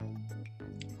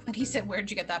said where'd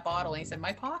you get that bottle? And he said,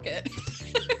 my pocket.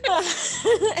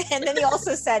 And then he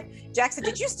also said, Jack said,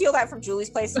 did you steal that from Julie's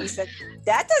place? And he said,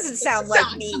 that doesn't sound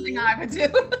like me. Something I would do.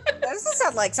 That doesn't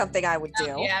sound like something I would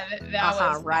do. Yeah, that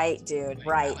was right, dude.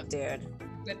 Right, dude.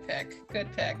 Good pick.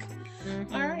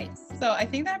 Mm-hmm. All right. So I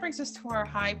think that brings us to our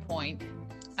high point.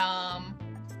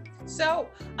 So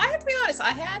I have to be honest,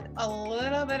 I had a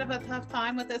little bit of a tough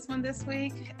time with this one this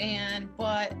week,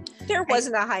 but there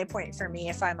wasn't a high point for me,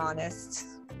 if I'm honest.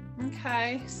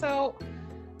 Okay, so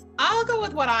I'll go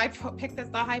with what I picked as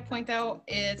the high point though.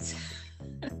 It's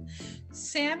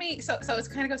Sammy. So it's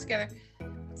kind of goes together.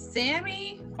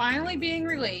 Sammy finally being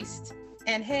released,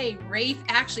 and hey, Rafe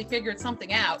actually figured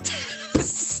something out.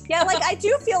 Yeah, like I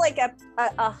do feel like a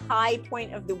high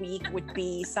point of the week would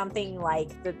be something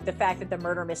like the fact that the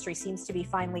murder mystery seems to be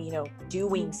finally,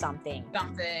 doing something.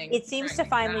 It seems to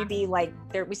finally be like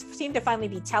we seem to finally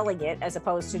be telling it as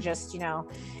opposed to just, and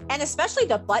especially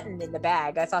the button in the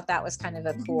bag. I thought that was kind of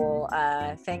a cool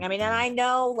thing. I mean, and I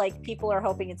know like people are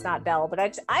hoping it's not Belle, but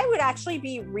I would actually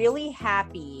be really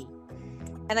happy.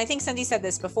 And I think Cindy said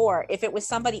this before, if it was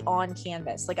somebody on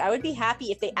canvas, like I would be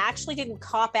happy if they actually didn't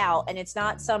cop out and it's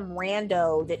not some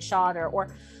rando that shot her,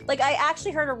 or like I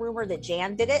actually heard a rumor that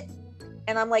Jan did it.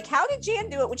 And I'm like, how did Jan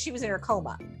do it when she was in her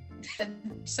coma?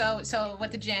 So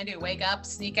what did Jan do? Wake up,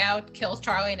 sneak out, kill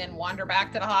Charlie, and then wander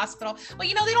back to the hospital? Well,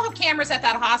 they don't have cameras at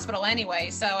that hospital anyway.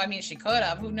 So, I mean, she could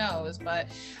have, who knows? But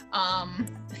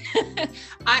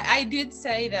I did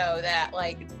say though that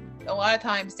like, a lot of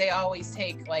times they always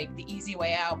take like the easy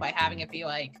way out by having it be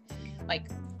like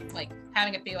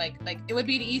having it be like it would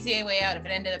be the easy way out if it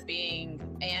ended up being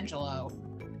Angelo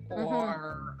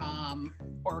or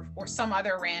or some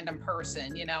other random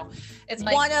person, it's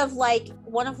like one of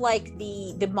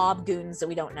the mob goons that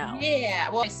we don't know. Yeah,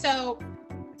 well, so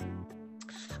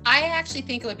I actually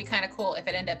think it would be kind of cool if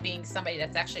it ended up being somebody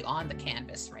that's actually on the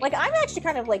canvas, right? Like, I'm actually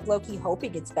kind of like low-key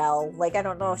hoping it's Belle. Like, I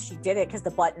don't know if she did it because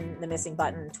the missing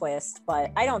button twist,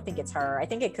 but I don't think it's her. I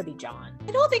think it could be John.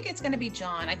 I don't think it's going to be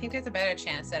John. I think there's a better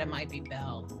chance that it might be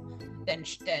Belle than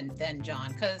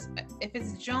John. Because if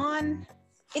it's John,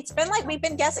 it's been like we've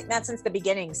been guessing that since the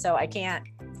beginning, so I can't.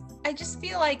 I just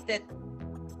feel like that.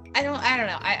 I don't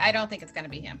know. I don't think it's going to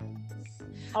be him.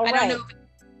 All right. I don't know.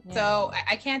 So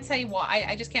I can't tell you why.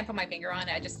 I just can't put my finger on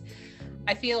it.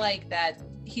 I feel like that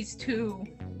he's too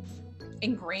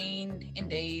ingrained in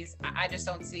Days. I just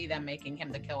don't see them making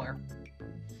him the killer.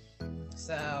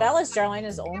 So Belle is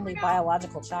Darlena's only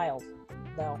biological child,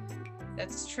 though.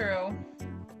 That's true.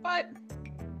 But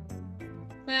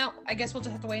well, I guess we'll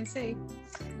just have to wait and see.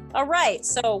 All right.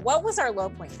 So what was our low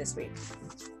point this week?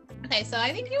 Okay, so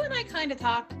I think you and I kind of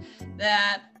talked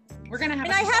that we're gonna have.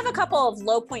 And I have a couple of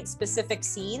low point specific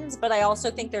scenes, but I also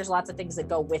think there's lots of things that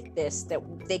go with this that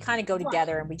they kind of go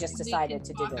together, and we just decided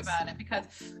to do this. About it because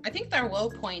I think their low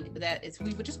point that is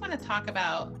we would just want to talk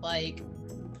about like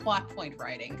plot point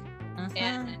writing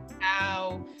and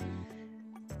how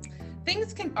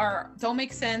things don't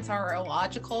make sense, are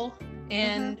illogical,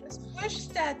 and wish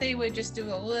that they would just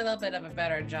do a little bit of a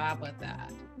better job with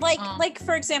that. Like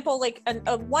for example, like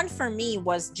a one for me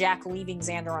was Jack leaving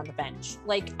Xander on the bench.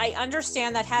 Like, I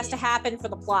understand that has to happen for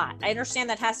the plot. I understand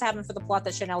that has to happen for the plot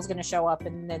that Chanel's going to show up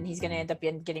and then he's going to end up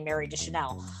getting married to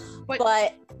Chanel.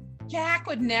 But Jack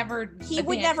would never. He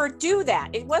would never do that.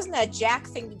 It wasn't a Jack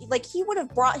thing. Like, he would have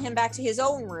brought him back to his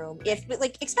own room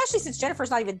especially since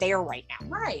Jennifer's not even there right now.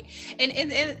 Right,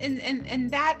 and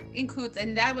that includes,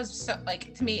 and that was so,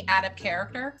 like, to me, out of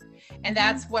character, and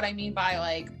that's what I mean by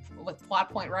like with plot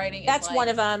point writing. That's like, one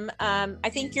of them. I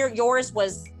think yours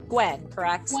was Gwen,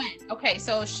 correct? Gwen. Okay,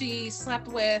 so she slept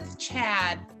with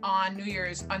Chad on New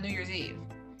Year's Eve.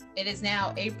 It is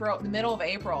now April, the middle of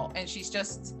April, and she's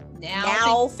just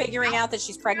now figuring out that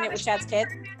she's pregnant with Chad's kid.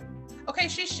 Okay,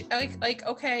 she's like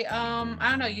okay, I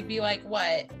don't know, you'd be like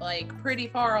what, like pretty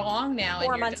far along now.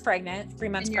 4 months pregnant, 3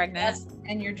 months pregnant.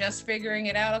 And you're just figuring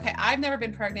it out. Okay, I've never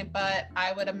been pregnant, but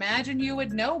I would imagine you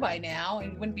would know by now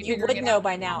and wouldn't be. You would know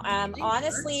by now.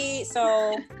 Honestly,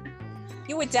 so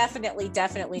you would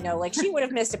definitely know. Like she would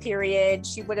have missed a period.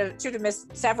 She would have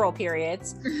missed several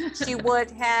periods. She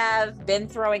would have been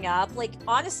throwing up. Like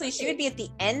honestly, she would be at the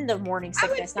end of morning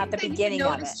sickness, not the beginning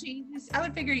of it. Changes. I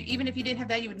would figure even if you didn't have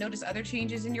that, you would notice other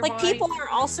changes in your body. Like people are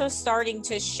also starting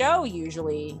to show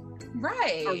usually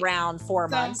around 4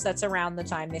 months. That's around the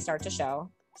time they start to show.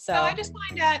 So I just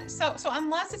find that so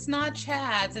unless it's not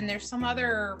Chad's and there's some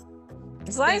other,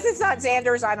 as long as it's not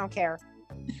Xander's, I don't care.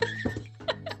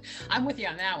 I'm with you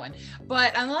on that one.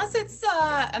 But unless it's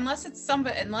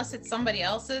somebody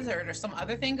else's or there's some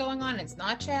other thing going on, it's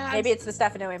not Chad's. Maybe it's the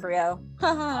Stefano embryo.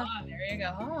 Oh, there you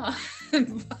go. Oh.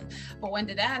 But when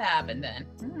did that happen then?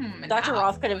 Dr.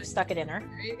 Rolf could have stuck it in her.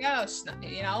 There you go.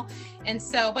 You know, and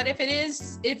so, but if it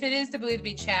is to believe to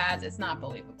be Chad's, it's not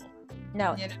believable.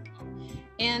 No. You know?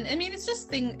 And I mean, it's just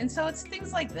it's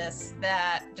things like this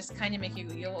that just kind of make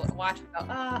you'll watch and go,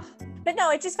 ah. But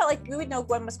no, it just felt like we would know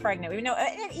Gwen was pregnant. We would know,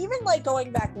 and even like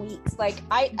going back weeks. Like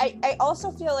I also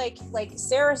feel like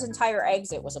Sarah's entire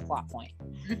exit was a plot point.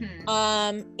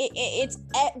 Mm-hmm. It's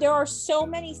there are so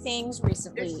many things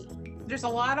recently. There's a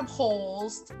lot of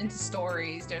holes into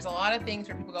stories. There's a lot of things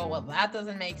where people go, well, that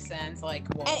doesn't make sense. Like,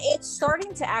 whoa. And it's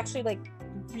starting to actually like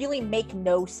really make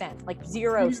no sense, like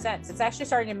zero sense. It's actually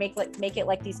starting to make it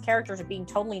like these characters are being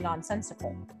totally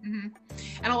nonsensical. Mm-hmm.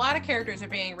 And a lot of characters are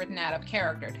being written out of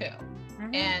character too.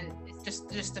 Mm-hmm. And it's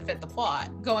just to fit the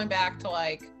plot. Going back to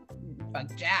like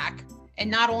Jack, and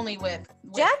not only with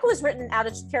Jack was written out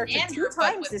of character Andrew, 2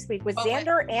 times this week with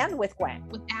Xander and with Gwen.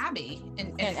 With Abby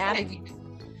and Abby.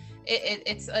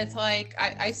 It's like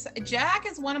Jack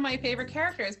is one of my favorite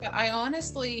characters, but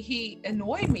he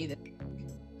annoyed me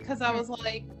because I was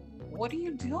like, what are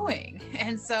you doing?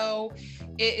 And so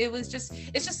it's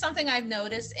just something I've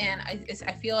noticed, and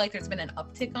I feel like there's been an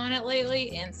uptick on it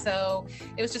lately, and so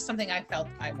it was just something I felt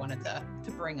I wanted to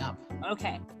bring up.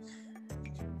 Okay.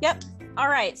 Yep. All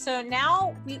right. So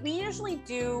now we usually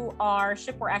do our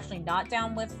ship we're actually not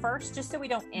down with first, just so we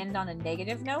don't end on a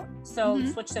negative note. So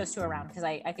switch those two around, because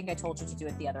I think I told you to do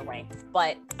it the other way.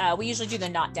 But we usually do the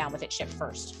not down with it ship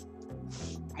first.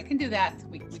 I can do that.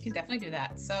 We can definitely do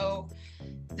that. So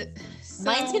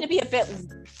mine's going to be a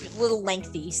little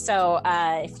lengthy. So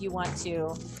if you want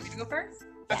to go first.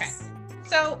 Yes.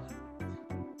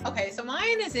 Okay. So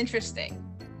mine is interesting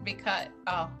because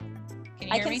can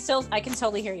you hear me? I can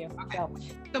totally hear you. Okay.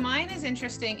 So mine is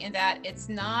interesting in that it's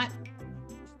not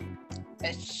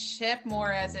a ship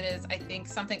more as it is, I think,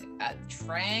 a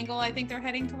triangle I think they're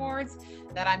heading towards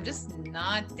that I'm just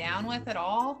not down with at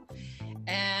all.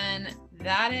 And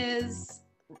that is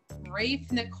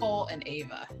Rafe, Nicole, and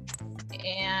Ava.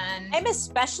 And I'm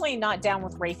especially not down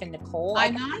with Rafe and Nicole.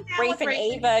 I'm not down Rafe with and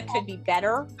Ava could be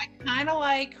better. I kind of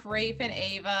like Rafe and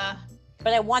Ava.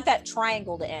 But I want that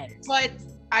triangle to end. But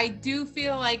I do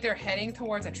feel like they're heading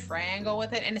towards a triangle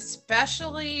with it, and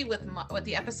especially with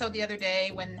the episode the other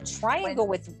day when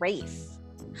with Rafe.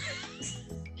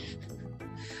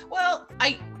 Well,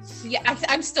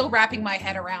 I'm still wrapping my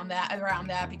head around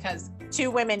that because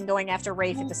 2 women going after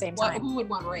Rafe at the same time. Who would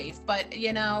want Rafe? But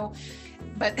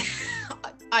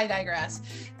I digress.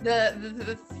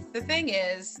 The thing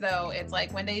is, though, it's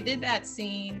like when they did that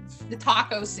scene, the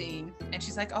taco scene, and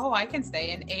she's like, "Oh, I can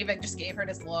stay," and Ava just gave her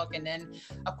this look, and then,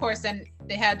 of course, then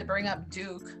they had to bring up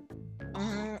Duke.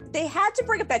 They had to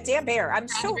bring up that damn bear. I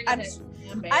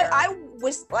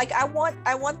was like, I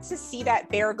want to see that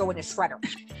bear go in a shredder.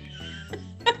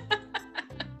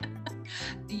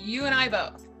 You and I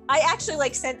both. I actually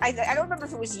I don't remember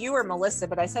if it was you or Melissa,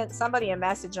 but I sent somebody a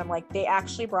message. I'm like, they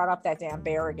actually brought up that damn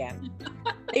bear again.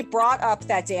 They brought up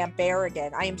that damn bear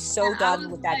again. I am so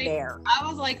done with that bear. I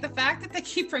was like, the fact that they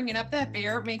keep bringing up that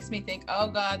bear makes me think, oh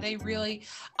God, they really,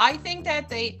 I think that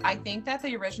the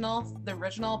original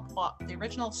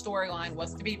storyline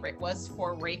was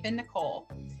for Rafe and Nicole.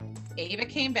 Ava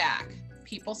came back.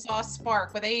 People saw a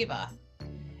spark with Ava.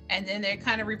 And then they're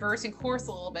kind of reversing course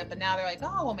a little bit, but now they're like,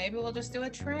 oh, well, maybe we'll just do a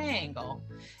triangle.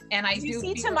 And I do you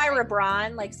see Tamira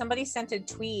Braun, like somebody sent a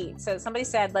tweet. So somebody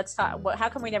said, let's talk. How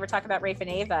come we never talk about Rafe and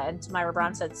Ava? And Tamira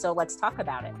Braun said, so let's talk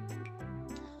about it.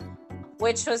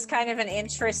 Which was kind of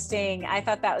I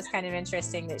thought that was kind of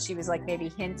interesting that she was like maybe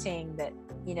hinting that,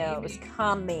 it was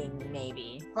coming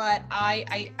maybe. But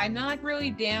I'm not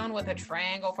really down with a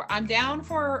triangle I'm down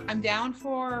for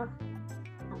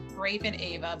Rafe and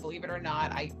Ava, believe it or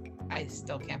not. I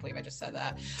still can't believe I just said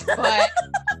that. But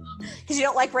because you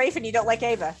don't like Rafe and you don't like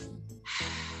Ava.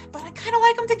 But I kind of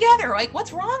like them together. Like,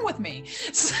 what's wrong with me?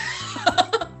 So,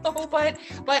 but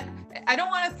I don't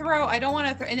want to throw and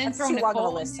then That's throw too Nicole long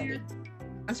of a list, Cindy.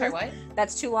 I'm sorry, what?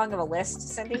 That's too long of a list,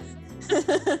 Cindy.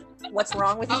 What's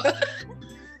wrong with you?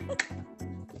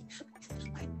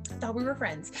 thought we were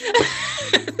friends.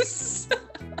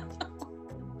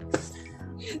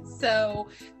 So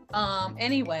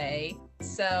anyway,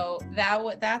 so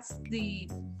that's the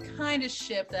kind of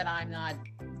ship that I'm not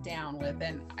down with,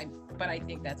 but I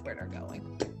think that's where they're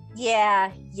going.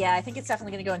 Yeah, I think it's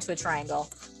definitely going to go into a triangle.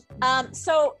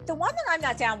 So the one that I'm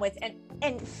not down with, and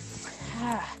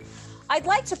I'd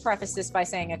like to preface this by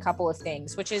saying a couple of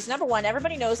things, which is, number one,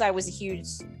 everybody knows I was a huge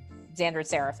Xander and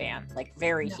Sarah fan, like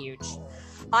very huge.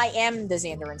 I am the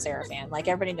Xander and Sarah fan, like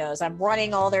everybody knows. I'm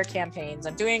running all their campaigns,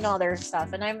 I'm doing all their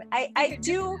stuff, and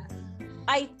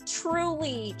I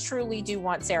truly do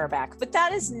want Sarah back, but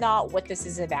that is not what this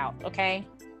is about, okay?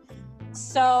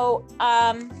 So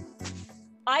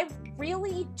I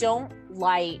really don't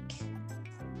like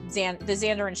the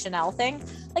Xander and Chanel thing.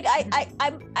 Like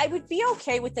I would be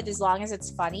okay with it as long as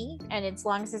it's funny and as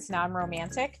long as it's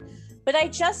non-romantic, but I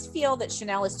just feel that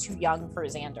Chanel is too young for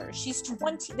Xander. She's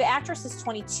 20, the actress is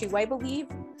 22, I believe,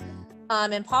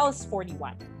 and Paul is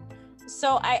 41.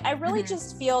 So I really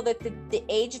just feel that the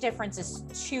age difference is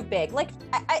too big. Like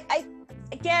I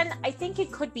think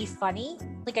it could be funny.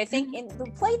 Like I think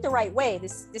played the right way,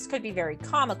 this could be very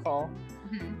comical.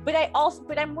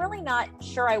 But I'm really not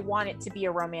sure I want it to be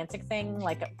a romantic thing,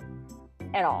 like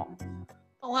at all.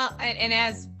 Well, and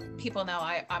as people know,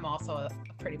 I'm also a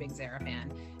pretty big Sarah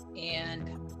fan,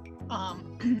 and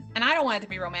I don't want it to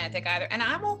be romantic either. And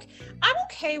I'm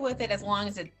okay with it as long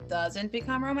as it doesn't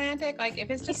become romantic. Like if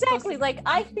it's just exactly like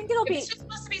I think it's just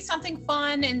supposed to be something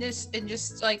fun and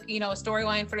just like, you know, a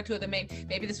storyline for the two of them.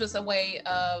 Maybe this was a way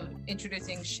of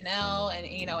introducing Chanel and,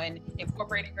 you know, and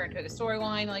incorporating her into the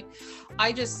storyline. Like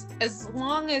as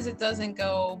long as it doesn't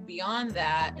go beyond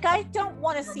that. Like I don't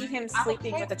want to see him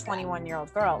sleeping with a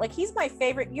 21-year-old girl. Like he's my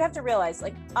favorite. You have to realize,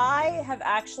 like I have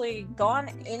actually gone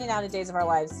in and out of Days of Our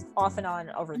Lives off and on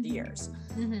over the years,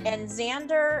 and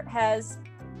Xander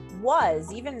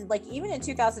was even in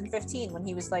 2015 when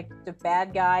he was like the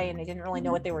bad guy and they didn't really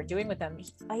know what they were doing with him.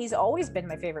 He's always been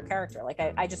my favorite character. Like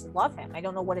I just love him. I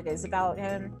don't know what it is about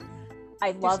him.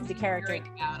 I love the character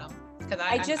about him because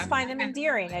I just find him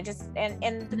endearing. I just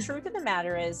and the truth of the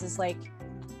matter is like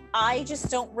I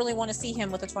just don't really want to see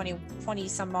him with a 20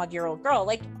 some odd year old girl.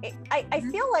 Like I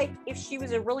feel like if she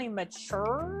was a really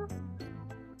mature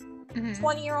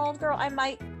 20-year-old girl, I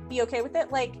might be okay with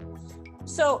it. Like,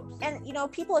 so, and you know,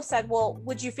 people have said, well,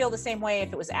 would you feel the same way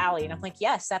if it was Allie? And I'm like,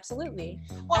 yes, absolutely.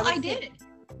 Well, I did.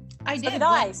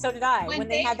 So did I. When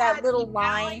they had that little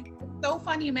line. So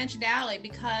funny you mentioned Allie,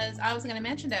 because I was going to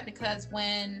mention that, because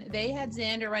when they had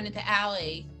Xander run into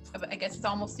Allie, I guess it's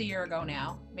almost a year ago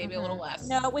now, maybe a little less.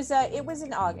 No, it was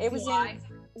in August. It was in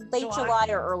late July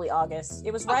or early August.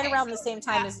 It was right around the same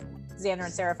time as Xander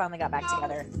and Sarah finally got back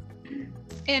together.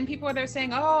 And people are there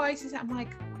saying, "Oh, I see." I'm like,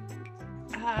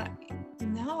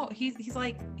 no, he's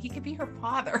like, he could be her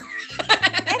father.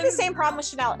 And the same problem with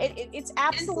Chanel. It's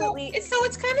absolutely. So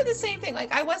it's kind of the same thing.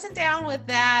 Like I wasn't down with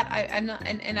that. I'm not,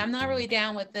 and I'm not really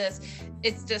down with this.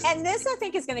 It's just. And this, I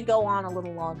think, is going to go on a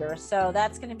little longer. So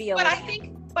that's going to be a.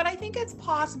 But I think it's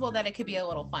possible that it could be a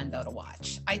little fun though to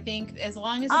watch. I think as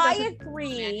long as I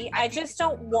agree. I just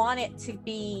don't want it to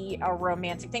be a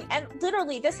romantic thing. And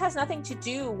literally, this has nothing to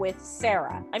do with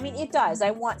Sarah. I mean, it does.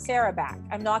 I want Sarah back.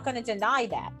 I'm not going to deny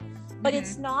that. But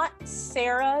it's not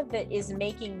Sarah that is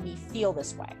making me feel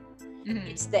this way.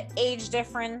 It's the age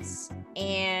difference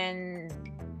and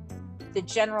the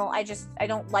general. I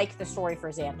don't like the story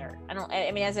for Xander.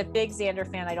 I mean, as a big Xander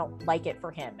fan, I don't like it for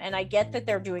him. And I get that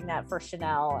they're doing that for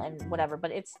Chanel and whatever,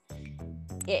 but it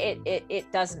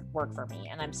doesn't work for me,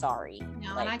 and I'm sorry.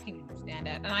 No, and I can understand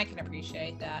it, and I can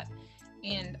appreciate that.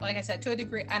 And like I said, to a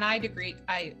degree, and I agree.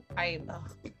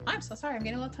 I'm so sorry. I'm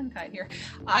getting a little tongue-tied here.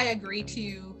 I agree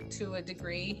to a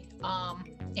degree.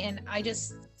 And I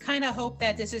just kind of hope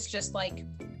that this is just like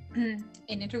an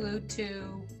interlude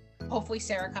to hopefully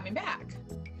Sarah coming back.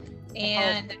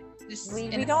 And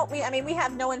we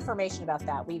have no information about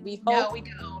that. We hope. No, we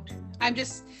don't. I'm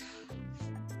just.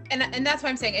 And that's why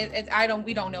I'm saying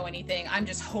we don't know anything. I'm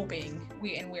just hoping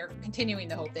we're continuing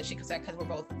to hope that she comes back, because we're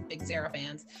both big Sarah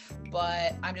fans.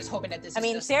 But I'm just hoping that this.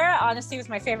 Sarah honestly was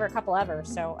my favorite couple ever,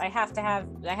 so I have to have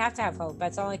hope.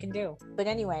 That's all I can do. But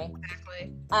anyway.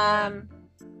 Exactly.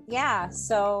 Yeah.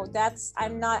 So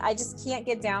I just can't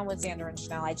get down with Xander and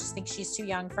Chanel. I just think she's too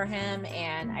young for him,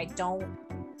 and I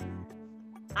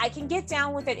can get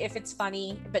down with it if it's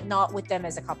funny, but not with them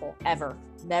as a couple ever.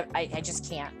 I just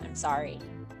can't. I'm sorry.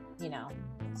 You know,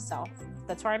 so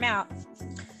that's where I'm at.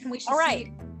 We'll just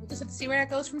have to see where that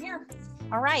goes from here.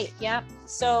 All right. Yeah.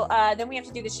 So then we have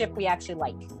to do the ship we actually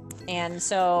like. And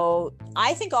so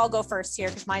I think I'll go first here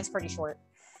because mine's pretty short.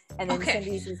 And then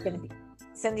Cindy's is going to be.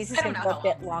 Cindy's is I don't going to know go a how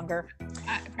bit longer.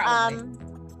 Probably.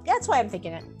 That's why I'm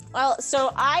thinking it. Well,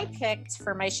 so I picked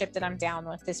for my ship that I'm down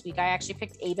with this week. I actually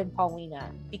picked Abe and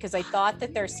Paulina because I thought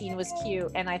that their scene was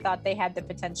cute and I thought they had the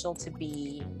potential to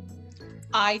be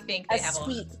I think they a have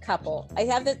sweet couple.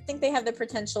 Think they have the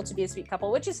potential to be a sweet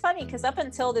couple, which is funny because up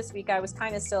until this week, I was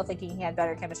kind of still thinking he had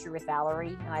better chemistry with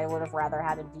Valerie, and I would have rather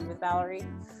had him be with Valerie.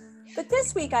 But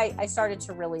this week, I started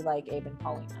to really like Abe and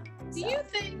Paulina. Do you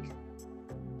think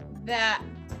that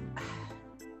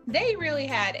they really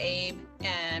had Abe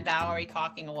and Valerie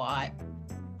talking a lot,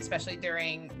 especially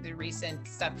during the recent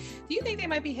stuff? Do you think they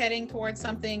might be heading towards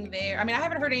something there? I mean, I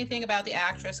haven't heard anything about the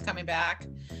actress coming back.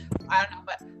 I don't know,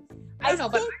 but I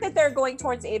think that they're going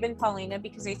towards Abe and Paulina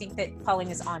because I think that Paulina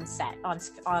is on set on.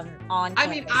 I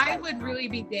mean, I would really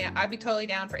be down. I'd be totally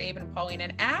down for Abe and Paulina.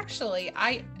 And actually,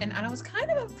 I was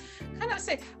kind of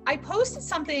say I posted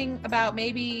something about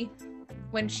maybe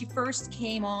when she first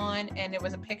came on, and there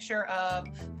was a picture of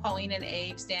Paulina and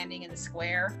Abe standing in the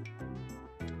square.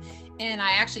 And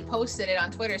I actually posted it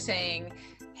on Twitter saying,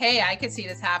 "Hey, I could see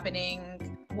this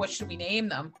happening. What should we name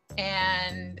them?"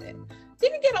 And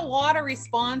didn't get a lot of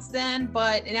response then,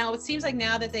 but now it seems like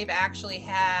now that they've actually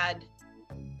had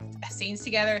scenes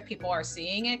together, people are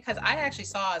seeing it, because I actually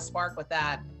saw a spark with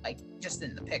that, like just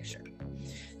in the picture.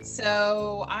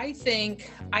 So I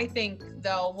think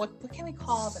though, what can we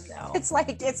call them though? It's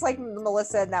like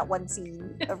Melissa in that one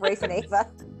scene of Rafe and Ava.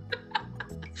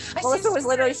 Melissa was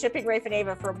literally shipping Rafe and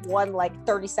Ava for one like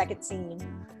 30-second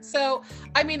scene. So,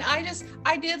 I mean, I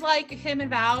did like him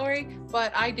and Valerie,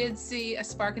 but I did see a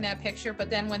spark in that picture. But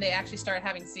then when they actually started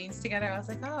having scenes together, I was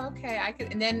like, oh, okay, I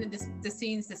could. And then the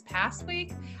scenes this past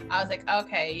week, I was like,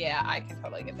 okay, yeah, I can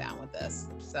totally get down with this.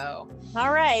 So,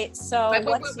 all right. So,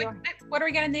 what are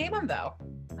we gonna name them though?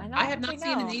 I have not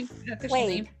seen an official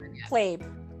name for them yet. Plabe.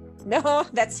 No,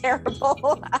 that's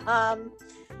terrible.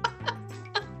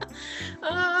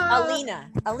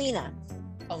 Alina.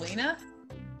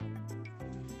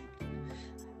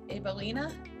 Abelina?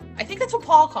 I think that's what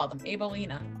Paul called him,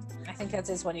 Abelina. I think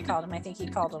that's what he called him. I think he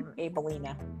called him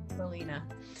Abelina. Abelina.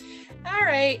 All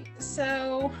right,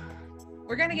 so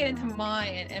we're gonna get into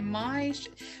mine and my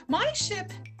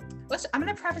ship. I'm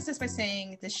gonna preface this by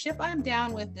saying the ship I'm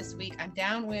down with this week, I'm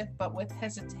down with, but with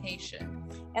hesitation.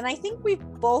 And I think we've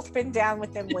both been down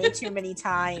with them way too many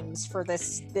times for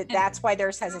this. That's why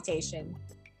there's hesitation.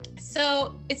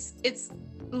 So it's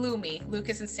Lumi,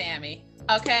 Lucas and Sammy.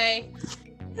 Okay.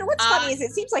 And what's funny is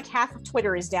it seems like half of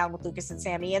Twitter is down with Lucas and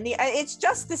Sammy, and it's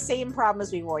just the same problem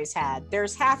as we've always had.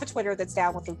 There's half of Twitter that's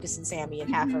down with Lucas and Sammy, and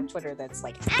half of Twitter that's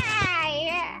like,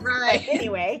 yeah. Right. But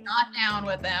anyway, not down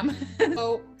with them.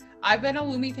 So I've been a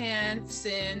Lumi fan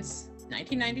since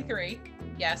 1993.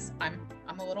 Yes, I'm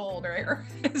a little older here.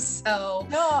 So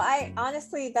no, I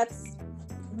honestly that's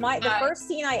the first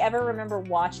scene I ever remember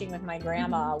watching with my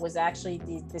grandma was actually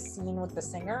the scene with the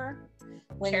singer.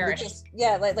 When Lucas,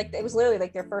 like it was literally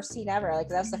like their first scene ever. Like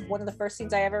that's one of the first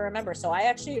scenes I ever remember. So I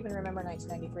actually even remember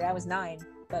 1993. I was 9,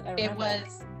 but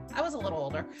I was a little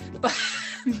older,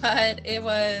 but it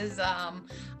was.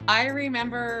 I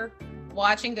remember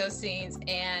watching those scenes,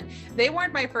 and they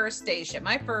weren't my first stage ship.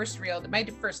 My first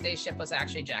stage ship was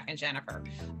actually Jack and Jennifer,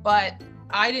 but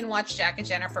I didn't watch Jack and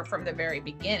Jennifer from the very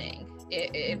beginning.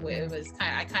 It was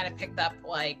I kind of picked up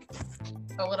like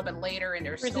a little bit later in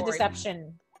their story. The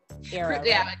Deception era.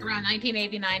 Yeah, like around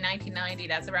 1989, 1990.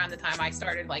 That's around the time I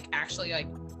started like actually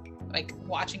like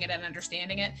watching it and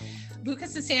understanding it.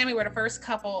 Lucas and Sammy were the first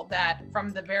couple that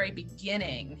from the very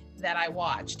beginning that I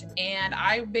watched, and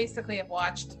I basically have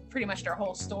watched pretty much their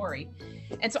whole story.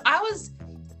 And so I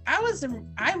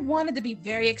wanted to be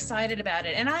very excited about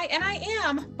it, and I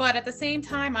am, but at the same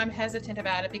time I'm hesitant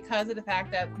about it because of the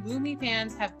fact that Lumi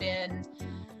fans have been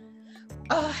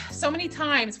so many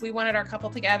times we wanted our couple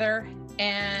together,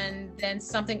 and then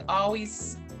something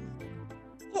always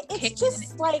it's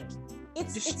just like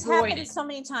it's happened so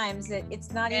many times that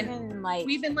it's not even like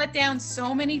we've been let down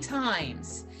so many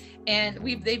times, and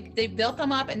they built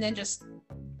them up and then just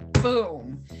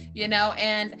boom,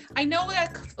 and I know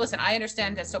that, listen, I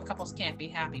understand that soap couples can't be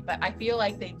happy, but I feel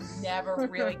like they've never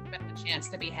really given the chance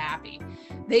to be happy.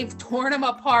 They've torn them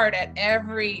apart at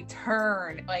every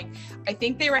turn. Like, I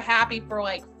think they were happy for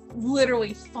like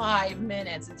literally 5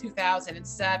 minutes in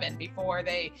 2007 before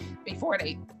they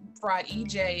brought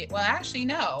EJ. Well, actually,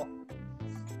 no.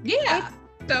 Yeah.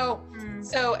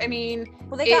 So I mean,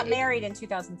 well, they got married in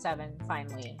 2007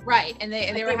 finally. Right, and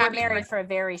they were married for a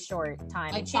very short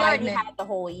time, and she already had the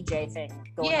whole EJ thing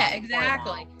going on. Yeah,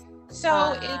 exactly.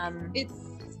 So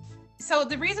so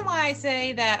the reason why I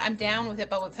say that I'm down with it,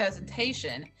 but with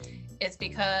hesitation, It's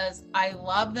because I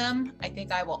love them. I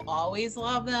think I will always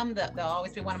love them. They'll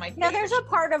always be one of my Yeah, favorites. there's a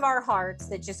part of our hearts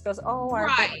that just goes, oh,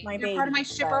 Right. my They're baby. part of my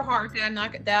shipper heart that I'm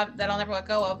not that I'll never let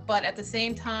go of. But at the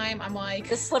same time, I'm like,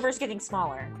 The sliver's getting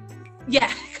smaller.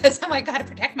 yeah, because I'm like, gotta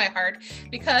protect my heart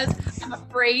because I'm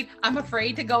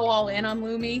afraid to go all in on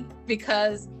Lumi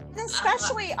because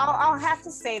Especially, I'll have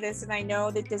to say this, and I know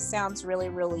that this sounds really,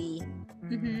 really.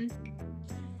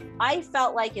 I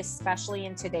felt like, especially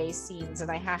in today's scenes, and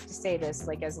I have to say this,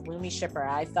 like as a Lumi shipper,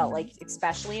 I felt like,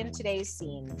 especially in today's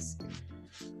scenes,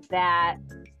 that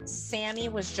Sammy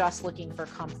was just looking for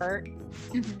comfort,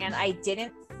 and I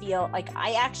didn't feel like,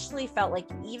 I actually felt like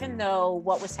even though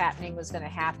what was happening was going to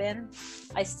happen,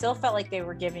 I still felt like they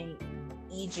were giving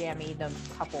Jamie the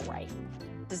couple right.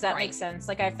 Does that make sense?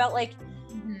 Like I felt like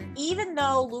even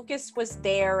though Lucas was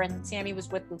there and Sammy was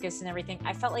with Lucas and everything,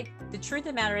 I felt like the truth of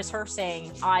the matter is her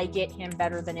saying, I get him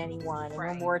better than anyone, and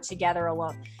when we're together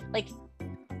alone. Like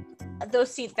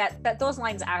those scenes, those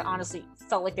lines, I honestly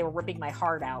felt like they were ripping my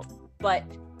heart out. But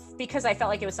because I felt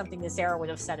like it was something that Sarah would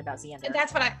have said about Xander. And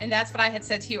that's what I had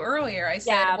said to you earlier. I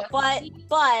said, yeah, but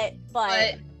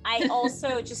I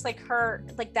also just like her,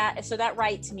 like that. So that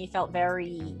right to me felt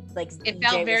very like it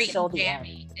felt very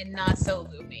Jamie and not so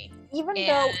Lumi.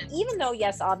 Even though,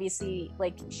 yes, obviously,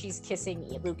 like she's kissing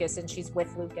Lucas and she's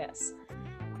with Lucas,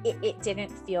 it didn't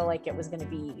feel like it was going to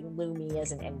be Lumi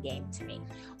as an endgame to me.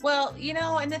 Well,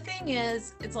 and the thing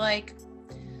is, it's like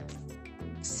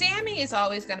Sammy is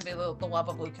always going to be the love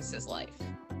of Lucas's life.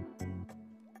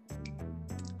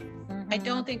 I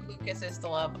don't think Lucas is the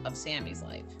love of Sammy's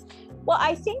life. Well,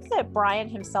 I think that Brian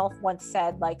himself once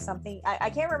said like something, I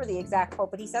can't remember the exact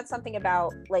quote, but he said something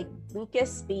about like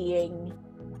Lucas being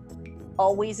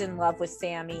always in love with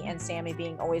Sammy and Sammy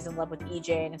being always in love with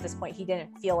EJ, and at this point he didn't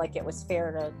feel like it was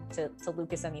fair to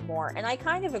Lucas anymore. And I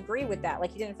kind of agree with that.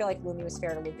 Like he didn't feel like Lumi was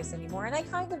fair to Lucas anymore, and I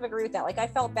kind of agree with that. Like I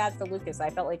felt bad for Lucas. I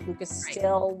felt like Lucas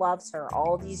still loves her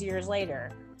all these years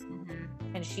later,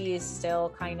 and she is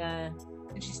still and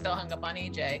she's still hung up on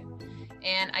EJ.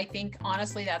 And I think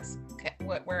honestly that's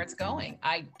where it's going.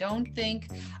 I don't think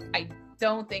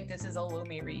this is a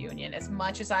Lumi reunion, as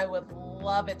much as I would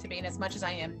love it to be, and as much as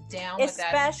I am down with that.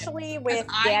 Especially with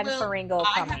Dan Faringo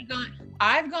coming.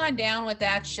 I've gone down with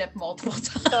that ship multiple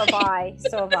times.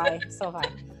 So have I.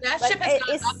 That ship has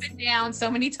gone up and down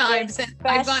so many times, and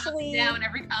I've gone up and down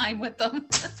every time with them.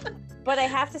 But I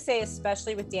have to say,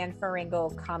 especially with Dan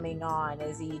Faringo coming on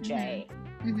as EJ,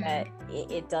 that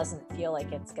it doesn't feel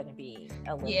like it's going to be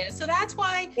a little. Yeah, so that's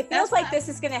why it feels like this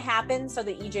is going to happen, so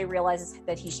that EJ realizes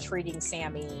that he's treating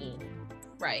Sammy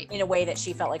in a way that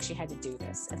she felt like she had to do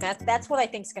this, and that's what I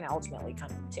think is going to ultimately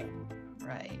come to.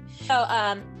 Right.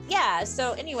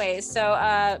 So anyways,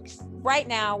 right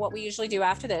now what we usually do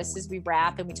after this is we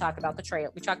wrap and we talk about the trailer.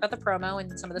 We talk about the promo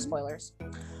and some of the spoilers.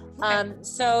 Okay.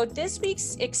 So this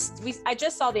week's I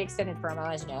just saw the extended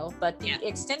promo, as you know, but the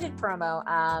extended promo,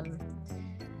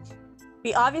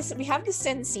 we have the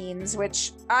sin scenes,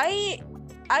 which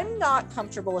I'm not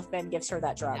comfortable if Ben gives her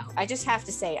that drug. No. I just have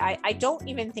to say, I don't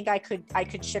even think I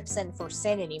could ship Sin for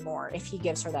Sin anymore if he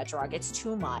gives her that drug. It's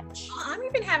too much. I'm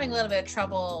even having a little bit of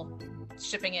trouble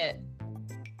shipping it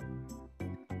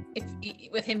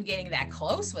with him getting that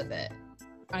close with it.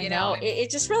 I know. It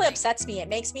just really upsets me. It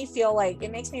makes me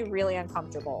really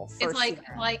uncomfortable. It's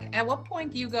like at what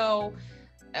point do you go,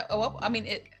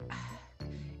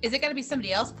 is it going to be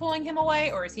somebody else pulling him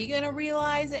away, or is he going to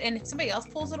realize it? And if somebody else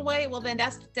pulls it away, well, then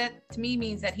that to me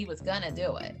means that he was going to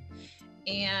do it.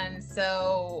 And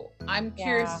so I'm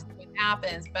curious what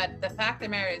happens. But the fact of the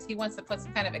matter is, he wants to put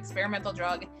some kind of experimental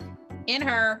drug in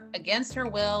her against her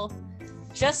will,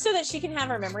 just so that she can have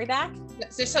her memory back.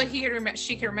 Just so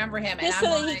she can remember him. Just so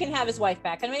that he can have his wife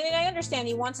back. I mean, I understand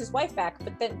he wants his wife back,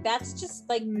 but that's just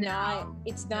like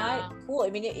it's not cool. I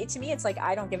mean, to me, it's like,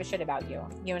 I don't give a shit about you.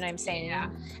 You know what I'm saying? Yeah.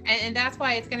 And that's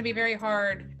why it's going to be very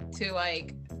hard to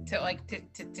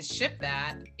ship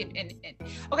that.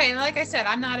 Okay. And like I said,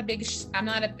 I'm not a big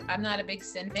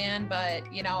Sin fan, but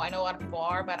I know a lot of people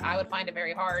are, but I would find it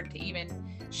very hard to even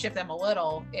ship them a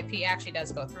little if he actually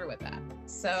does go through with that.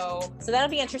 So that'll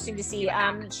be interesting to see.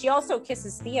 She also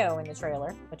kisses Theo in the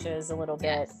trailer, which is a little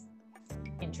bit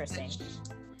interesting.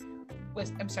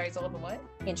 I'm sorry, it's a little bit what?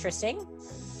 Interesting.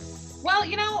 Well,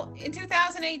 in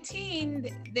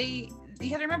 2018, you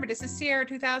have to remember, this is Sierra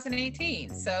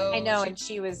 2018. So I know, and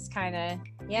she was kind of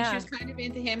she was kind of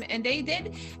into him, and they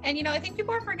did. And I think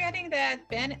people are forgetting that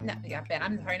that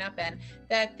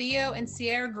Theo and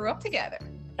Sierra grew up together.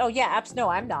 Oh yeah, no,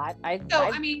 I'm not. I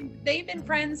mean, they've been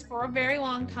friends for a very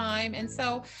long time, and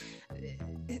so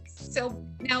so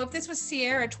now if this was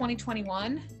Sierra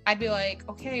 2021, I'd be like,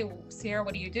 okay, Sierra,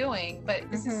 what are you doing? But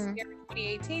this is Sierra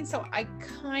 2018, so I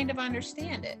kind of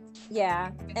understand it.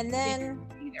 Yeah. And then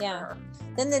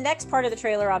then the next part of the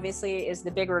trailer obviously is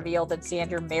the big reveal that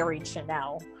Xander married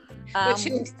Chanel. Which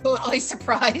he was totally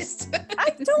surprised.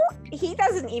 He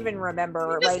doesn't even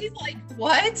remember. He's like,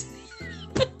 what?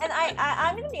 And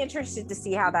I'm going to be interested to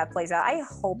see how that plays out. I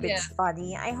hope it's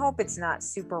funny. I hope it's not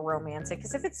super romantic,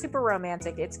 because if it's super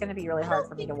romantic, it's going to be really hard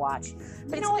for me to watch.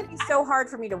 But it's going to be so hard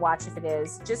for me to watch if it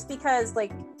is, just because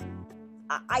like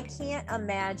I can't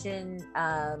imagine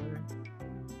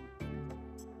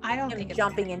I don't think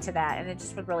jumping into that, and it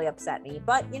just would really upset me.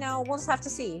 But we'll just have to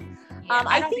see.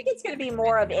 I think it's going to be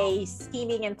more of a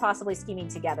scheming and possibly scheming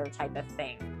together type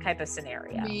of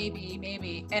scenario.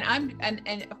 Maybe.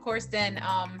 And of course then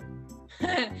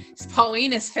it's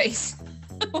Paulina's face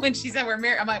when she said we're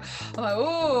married. I'm like,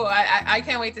 oh, I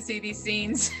can't wait to see these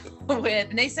scenes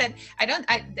with. And they said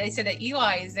they said that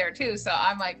Eli is there too. So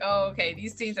I'm like, oh, okay,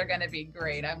 these scenes are going to be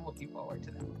great. I'm looking forward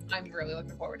to them. I'm really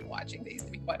looking forward to watching these,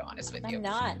 to be quite honest with you. I'm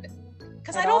not.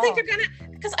 Because I don't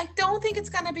think it's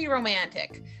gonna be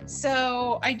romantic.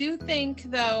 So I do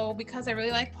think though, because I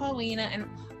really like Paulina, and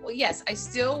well, yes, I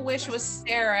still wish it was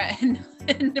Sarah,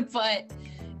 but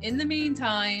in the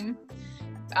meantime,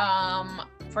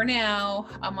 for now,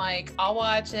 I'm like, I'll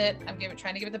watch it. I'm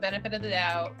trying to give it the benefit of the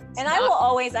doubt. And I will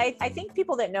always, I think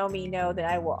people that know me know that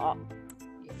I will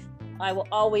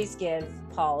always give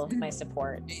Paul my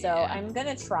support. So I'm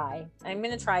gonna try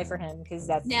for him, because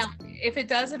that's now if it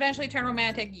does eventually turn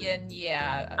romantic,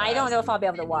 I don't know if I'll be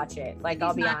able to watch it. Like,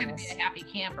 I'll be honest, gonna be a happy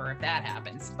camper if that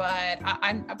happens. But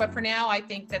but for now, I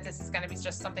think that this is gonna be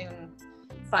just something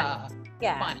fun.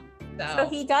 Fun. So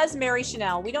he does marry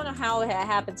Chanel. We don't know how that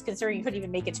happens, considering he couldn't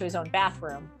even make it to his own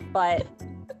bathroom, but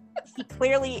he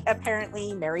clearly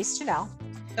apparently marries Chanel.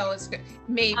 So it's good.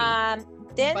 Maybe.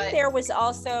 Then there was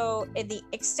also in the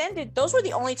extended, those were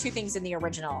the only two things in the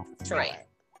original trailer. Right.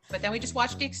 But then we just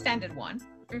watched the extended one.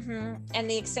 And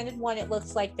the extended one, it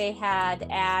looks like they had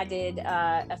added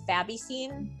a Fabi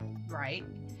scene. Right.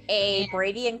 A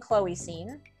Brady and Chloe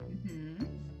scene.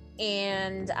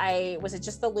 And was it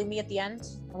just the Lumi at the end?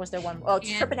 Or was there one? Oh,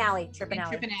 Trip and Alley.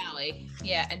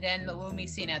 Yeah, and then the Lumi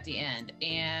scene at the end.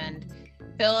 And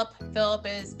Philip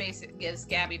gives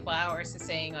Gabby flowers to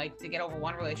saying, like, to get over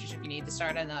one relationship, you need to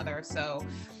start another. So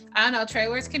I don't know,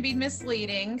 trailers can be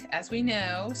misleading, as we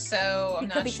know. So he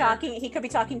could be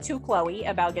talking to Chloe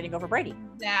about getting over Brady.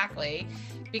 Exactly.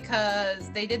 Because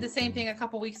they did the same thing a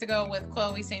couple weeks ago with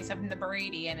Chloe saying something to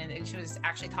Brady, and she was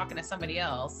actually talking to somebody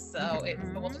else. So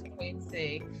we'll just wait and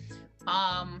see.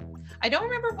 I don't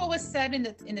remember what was said in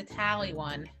the Tally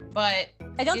one, but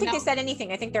I don't think they said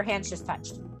anything. I think their hands just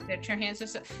touched.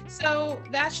 So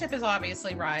that ship is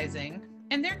obviously rising,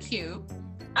 and they're cute.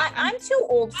 I'm too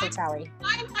old for Tally.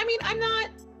 I'm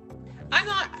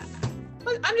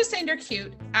just saying they're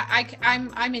cute.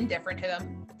 I'm indifferent to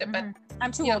them, but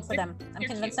I'm too old for them. I'm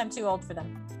convinced I'm too old for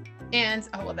them. And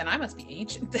then I must be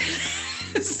ancient.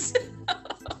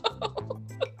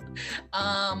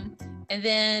 And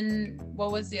then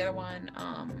what was the other one?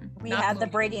 We had the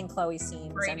Brady and Chloe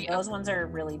scenes, and those ones are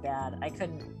really bad. I'm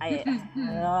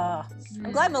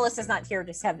glad Melissa's not here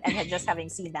just having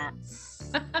seen that.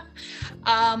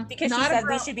 Because she said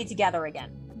we should be together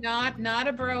again. Not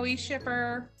a bro-y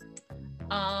shipper.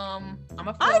 I'm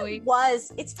a Chloe.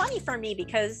 It's funny for me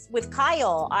because with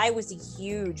Kyle, I was a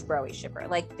huge bro-y shipper,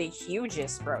 like the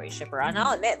hugest bro-y shipper. And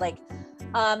I'll admit, like,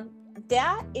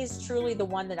 that is truly the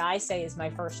one that I say is my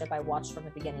first ship I watched from the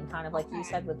beginning, kind of like you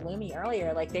said with Lumi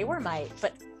earlier. Like, they were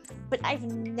but I've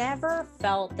never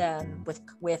felt them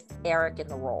with Eric in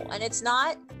the role, and it's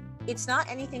not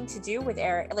anything to do with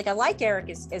Eric. Like, I like Eric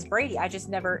as Brady. I just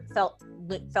never felt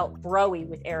bro-y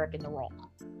with Eric in the role.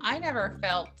 I never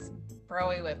felt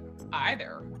bro-y with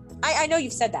either. I know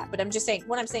you've said that, but I'm just saying,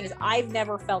 what I'm saying is I've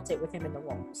never felt it with him in the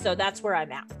role. So that's where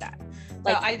I'm at with that.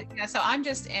 Like, so I'm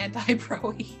just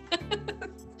anti-bro-y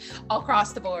all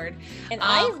across the board. And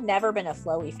I've never been a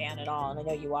Floey fan at all, and I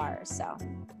know you are, so.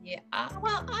 Yeah,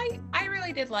 well, I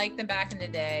really did like them back in the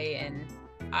day, and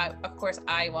of course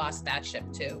I lost that ship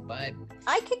too, but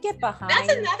I could get behind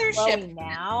another Floey ship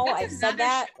now. I've said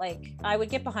that, like, I would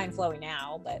get behind Floey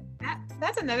now, but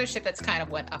that's another ship that's kind of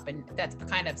went up, and that's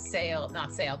kind of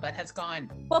but has gone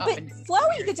well. Up but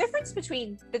Floey, the difference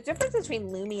between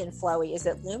Lumi and Floey is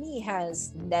that Lumi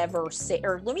has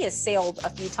Lumi has sailed a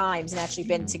few times and actually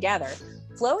been together.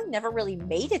 Chloe never really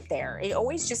made it there. It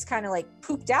always just kind of like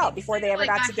pooped out before they ever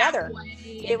got together.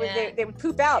 They would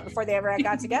poop out before they ever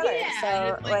got together.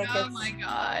 Yeah, so like, oh my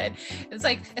god, it's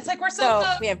like we're so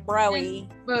close. We have Broy.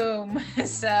 Boom.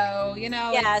 So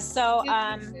Yeah. So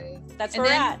that's where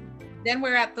we're at. Then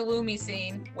we're at the Lumi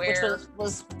scene where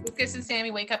was Lucas and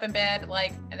Sammy wake up in bed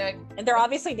and they're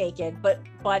obviously naked, but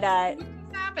what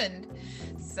happened?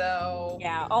 So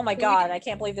yeah, oh my god, I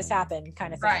can't believe this happened,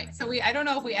 kind of thing. Right. So I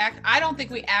don't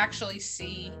think we actually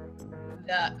see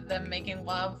them making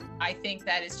love. I think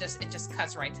that is it just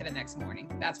cuts right to the next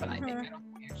morning. That's what I think. I don't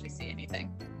think we actually see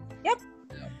anything. Yep.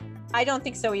 So. I don't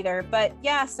think so either. But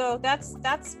yeah, so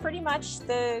that's pretty much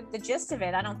the gist of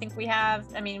it. I don't think we have.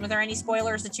 I mean, were there any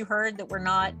spoilers that you heard that were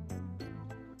not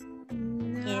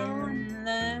in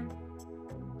the?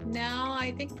 No,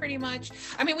 I think pretty much.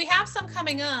 I mean, we have some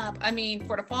coming up. I mean,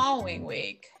 for the following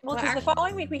week. Well, because the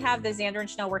following week we have the Xander and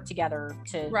Chanel work together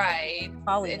to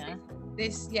Paulina.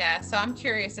 So I'm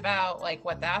curious about like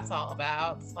what that's all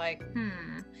about. It's like,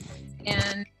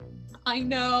 and I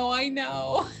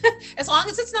know. As long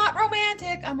as it's not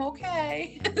romantic, I'm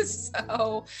okay.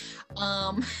 So,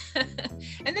 and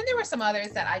then there were some others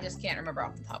that I just can't remember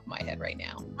off the top of my head right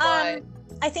now. But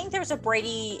I think there's a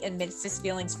Brady admits his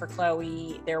feelings for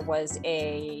Chloe. There was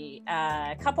a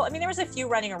couple. I mean, there was a few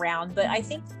running around, but I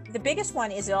think the biggest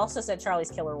one is it also said Charlie's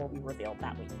killer will be revealed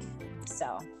that week.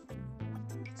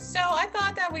 So I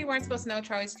thought that we weren't supposed to know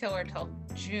Charlie's killer till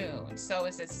June. So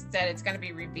is it that it's going to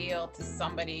be revealed to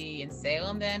somebody in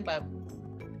Salem then? But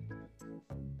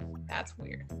that's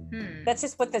weird. That's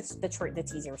just what the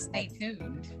teaser said. Stay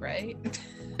tuned, right?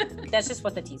 That's just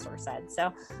what the teaser said.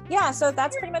 So yeah, so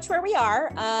that's pretty much where we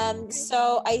are.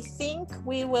 So I think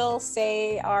we will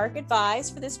say our goodbyes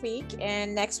for this week,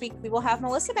 and next week we will have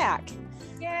Melissa back.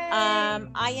 Yay.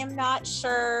 I am not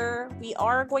sure. We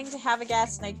are going to have a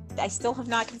guest, and I still have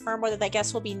not confirmed whether that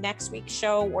guest will be next week's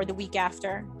show or the week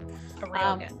after. A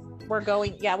real guest. We're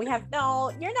going. Yeah, we have.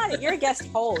 No, you're not. You're a guest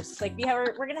host. Like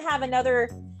we're gonna have another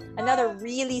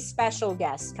really special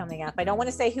guest coming up. I don't want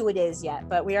to say who it is yet,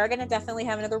 but we are going to definitely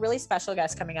have another really special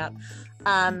guest coming up.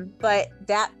 But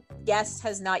that guest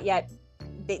has not yet.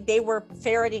 They were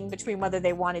ferreting between whether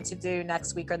they wanted to do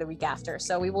next week or the week after.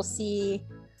 So we will see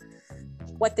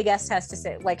what the guest has to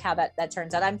say, like how that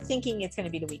turns out. I'm thinking it's going to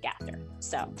be the week after.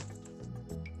 So.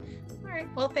 All right.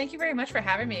 Well, thank you very much for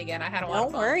having me again. I had a lot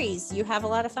of fun. No worries. You have a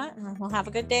lot of fun. We'll have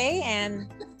a good day.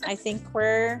 And I think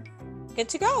we're good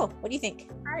to go. What do you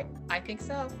think? All right. I think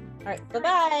so. All right.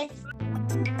 Bye-bye.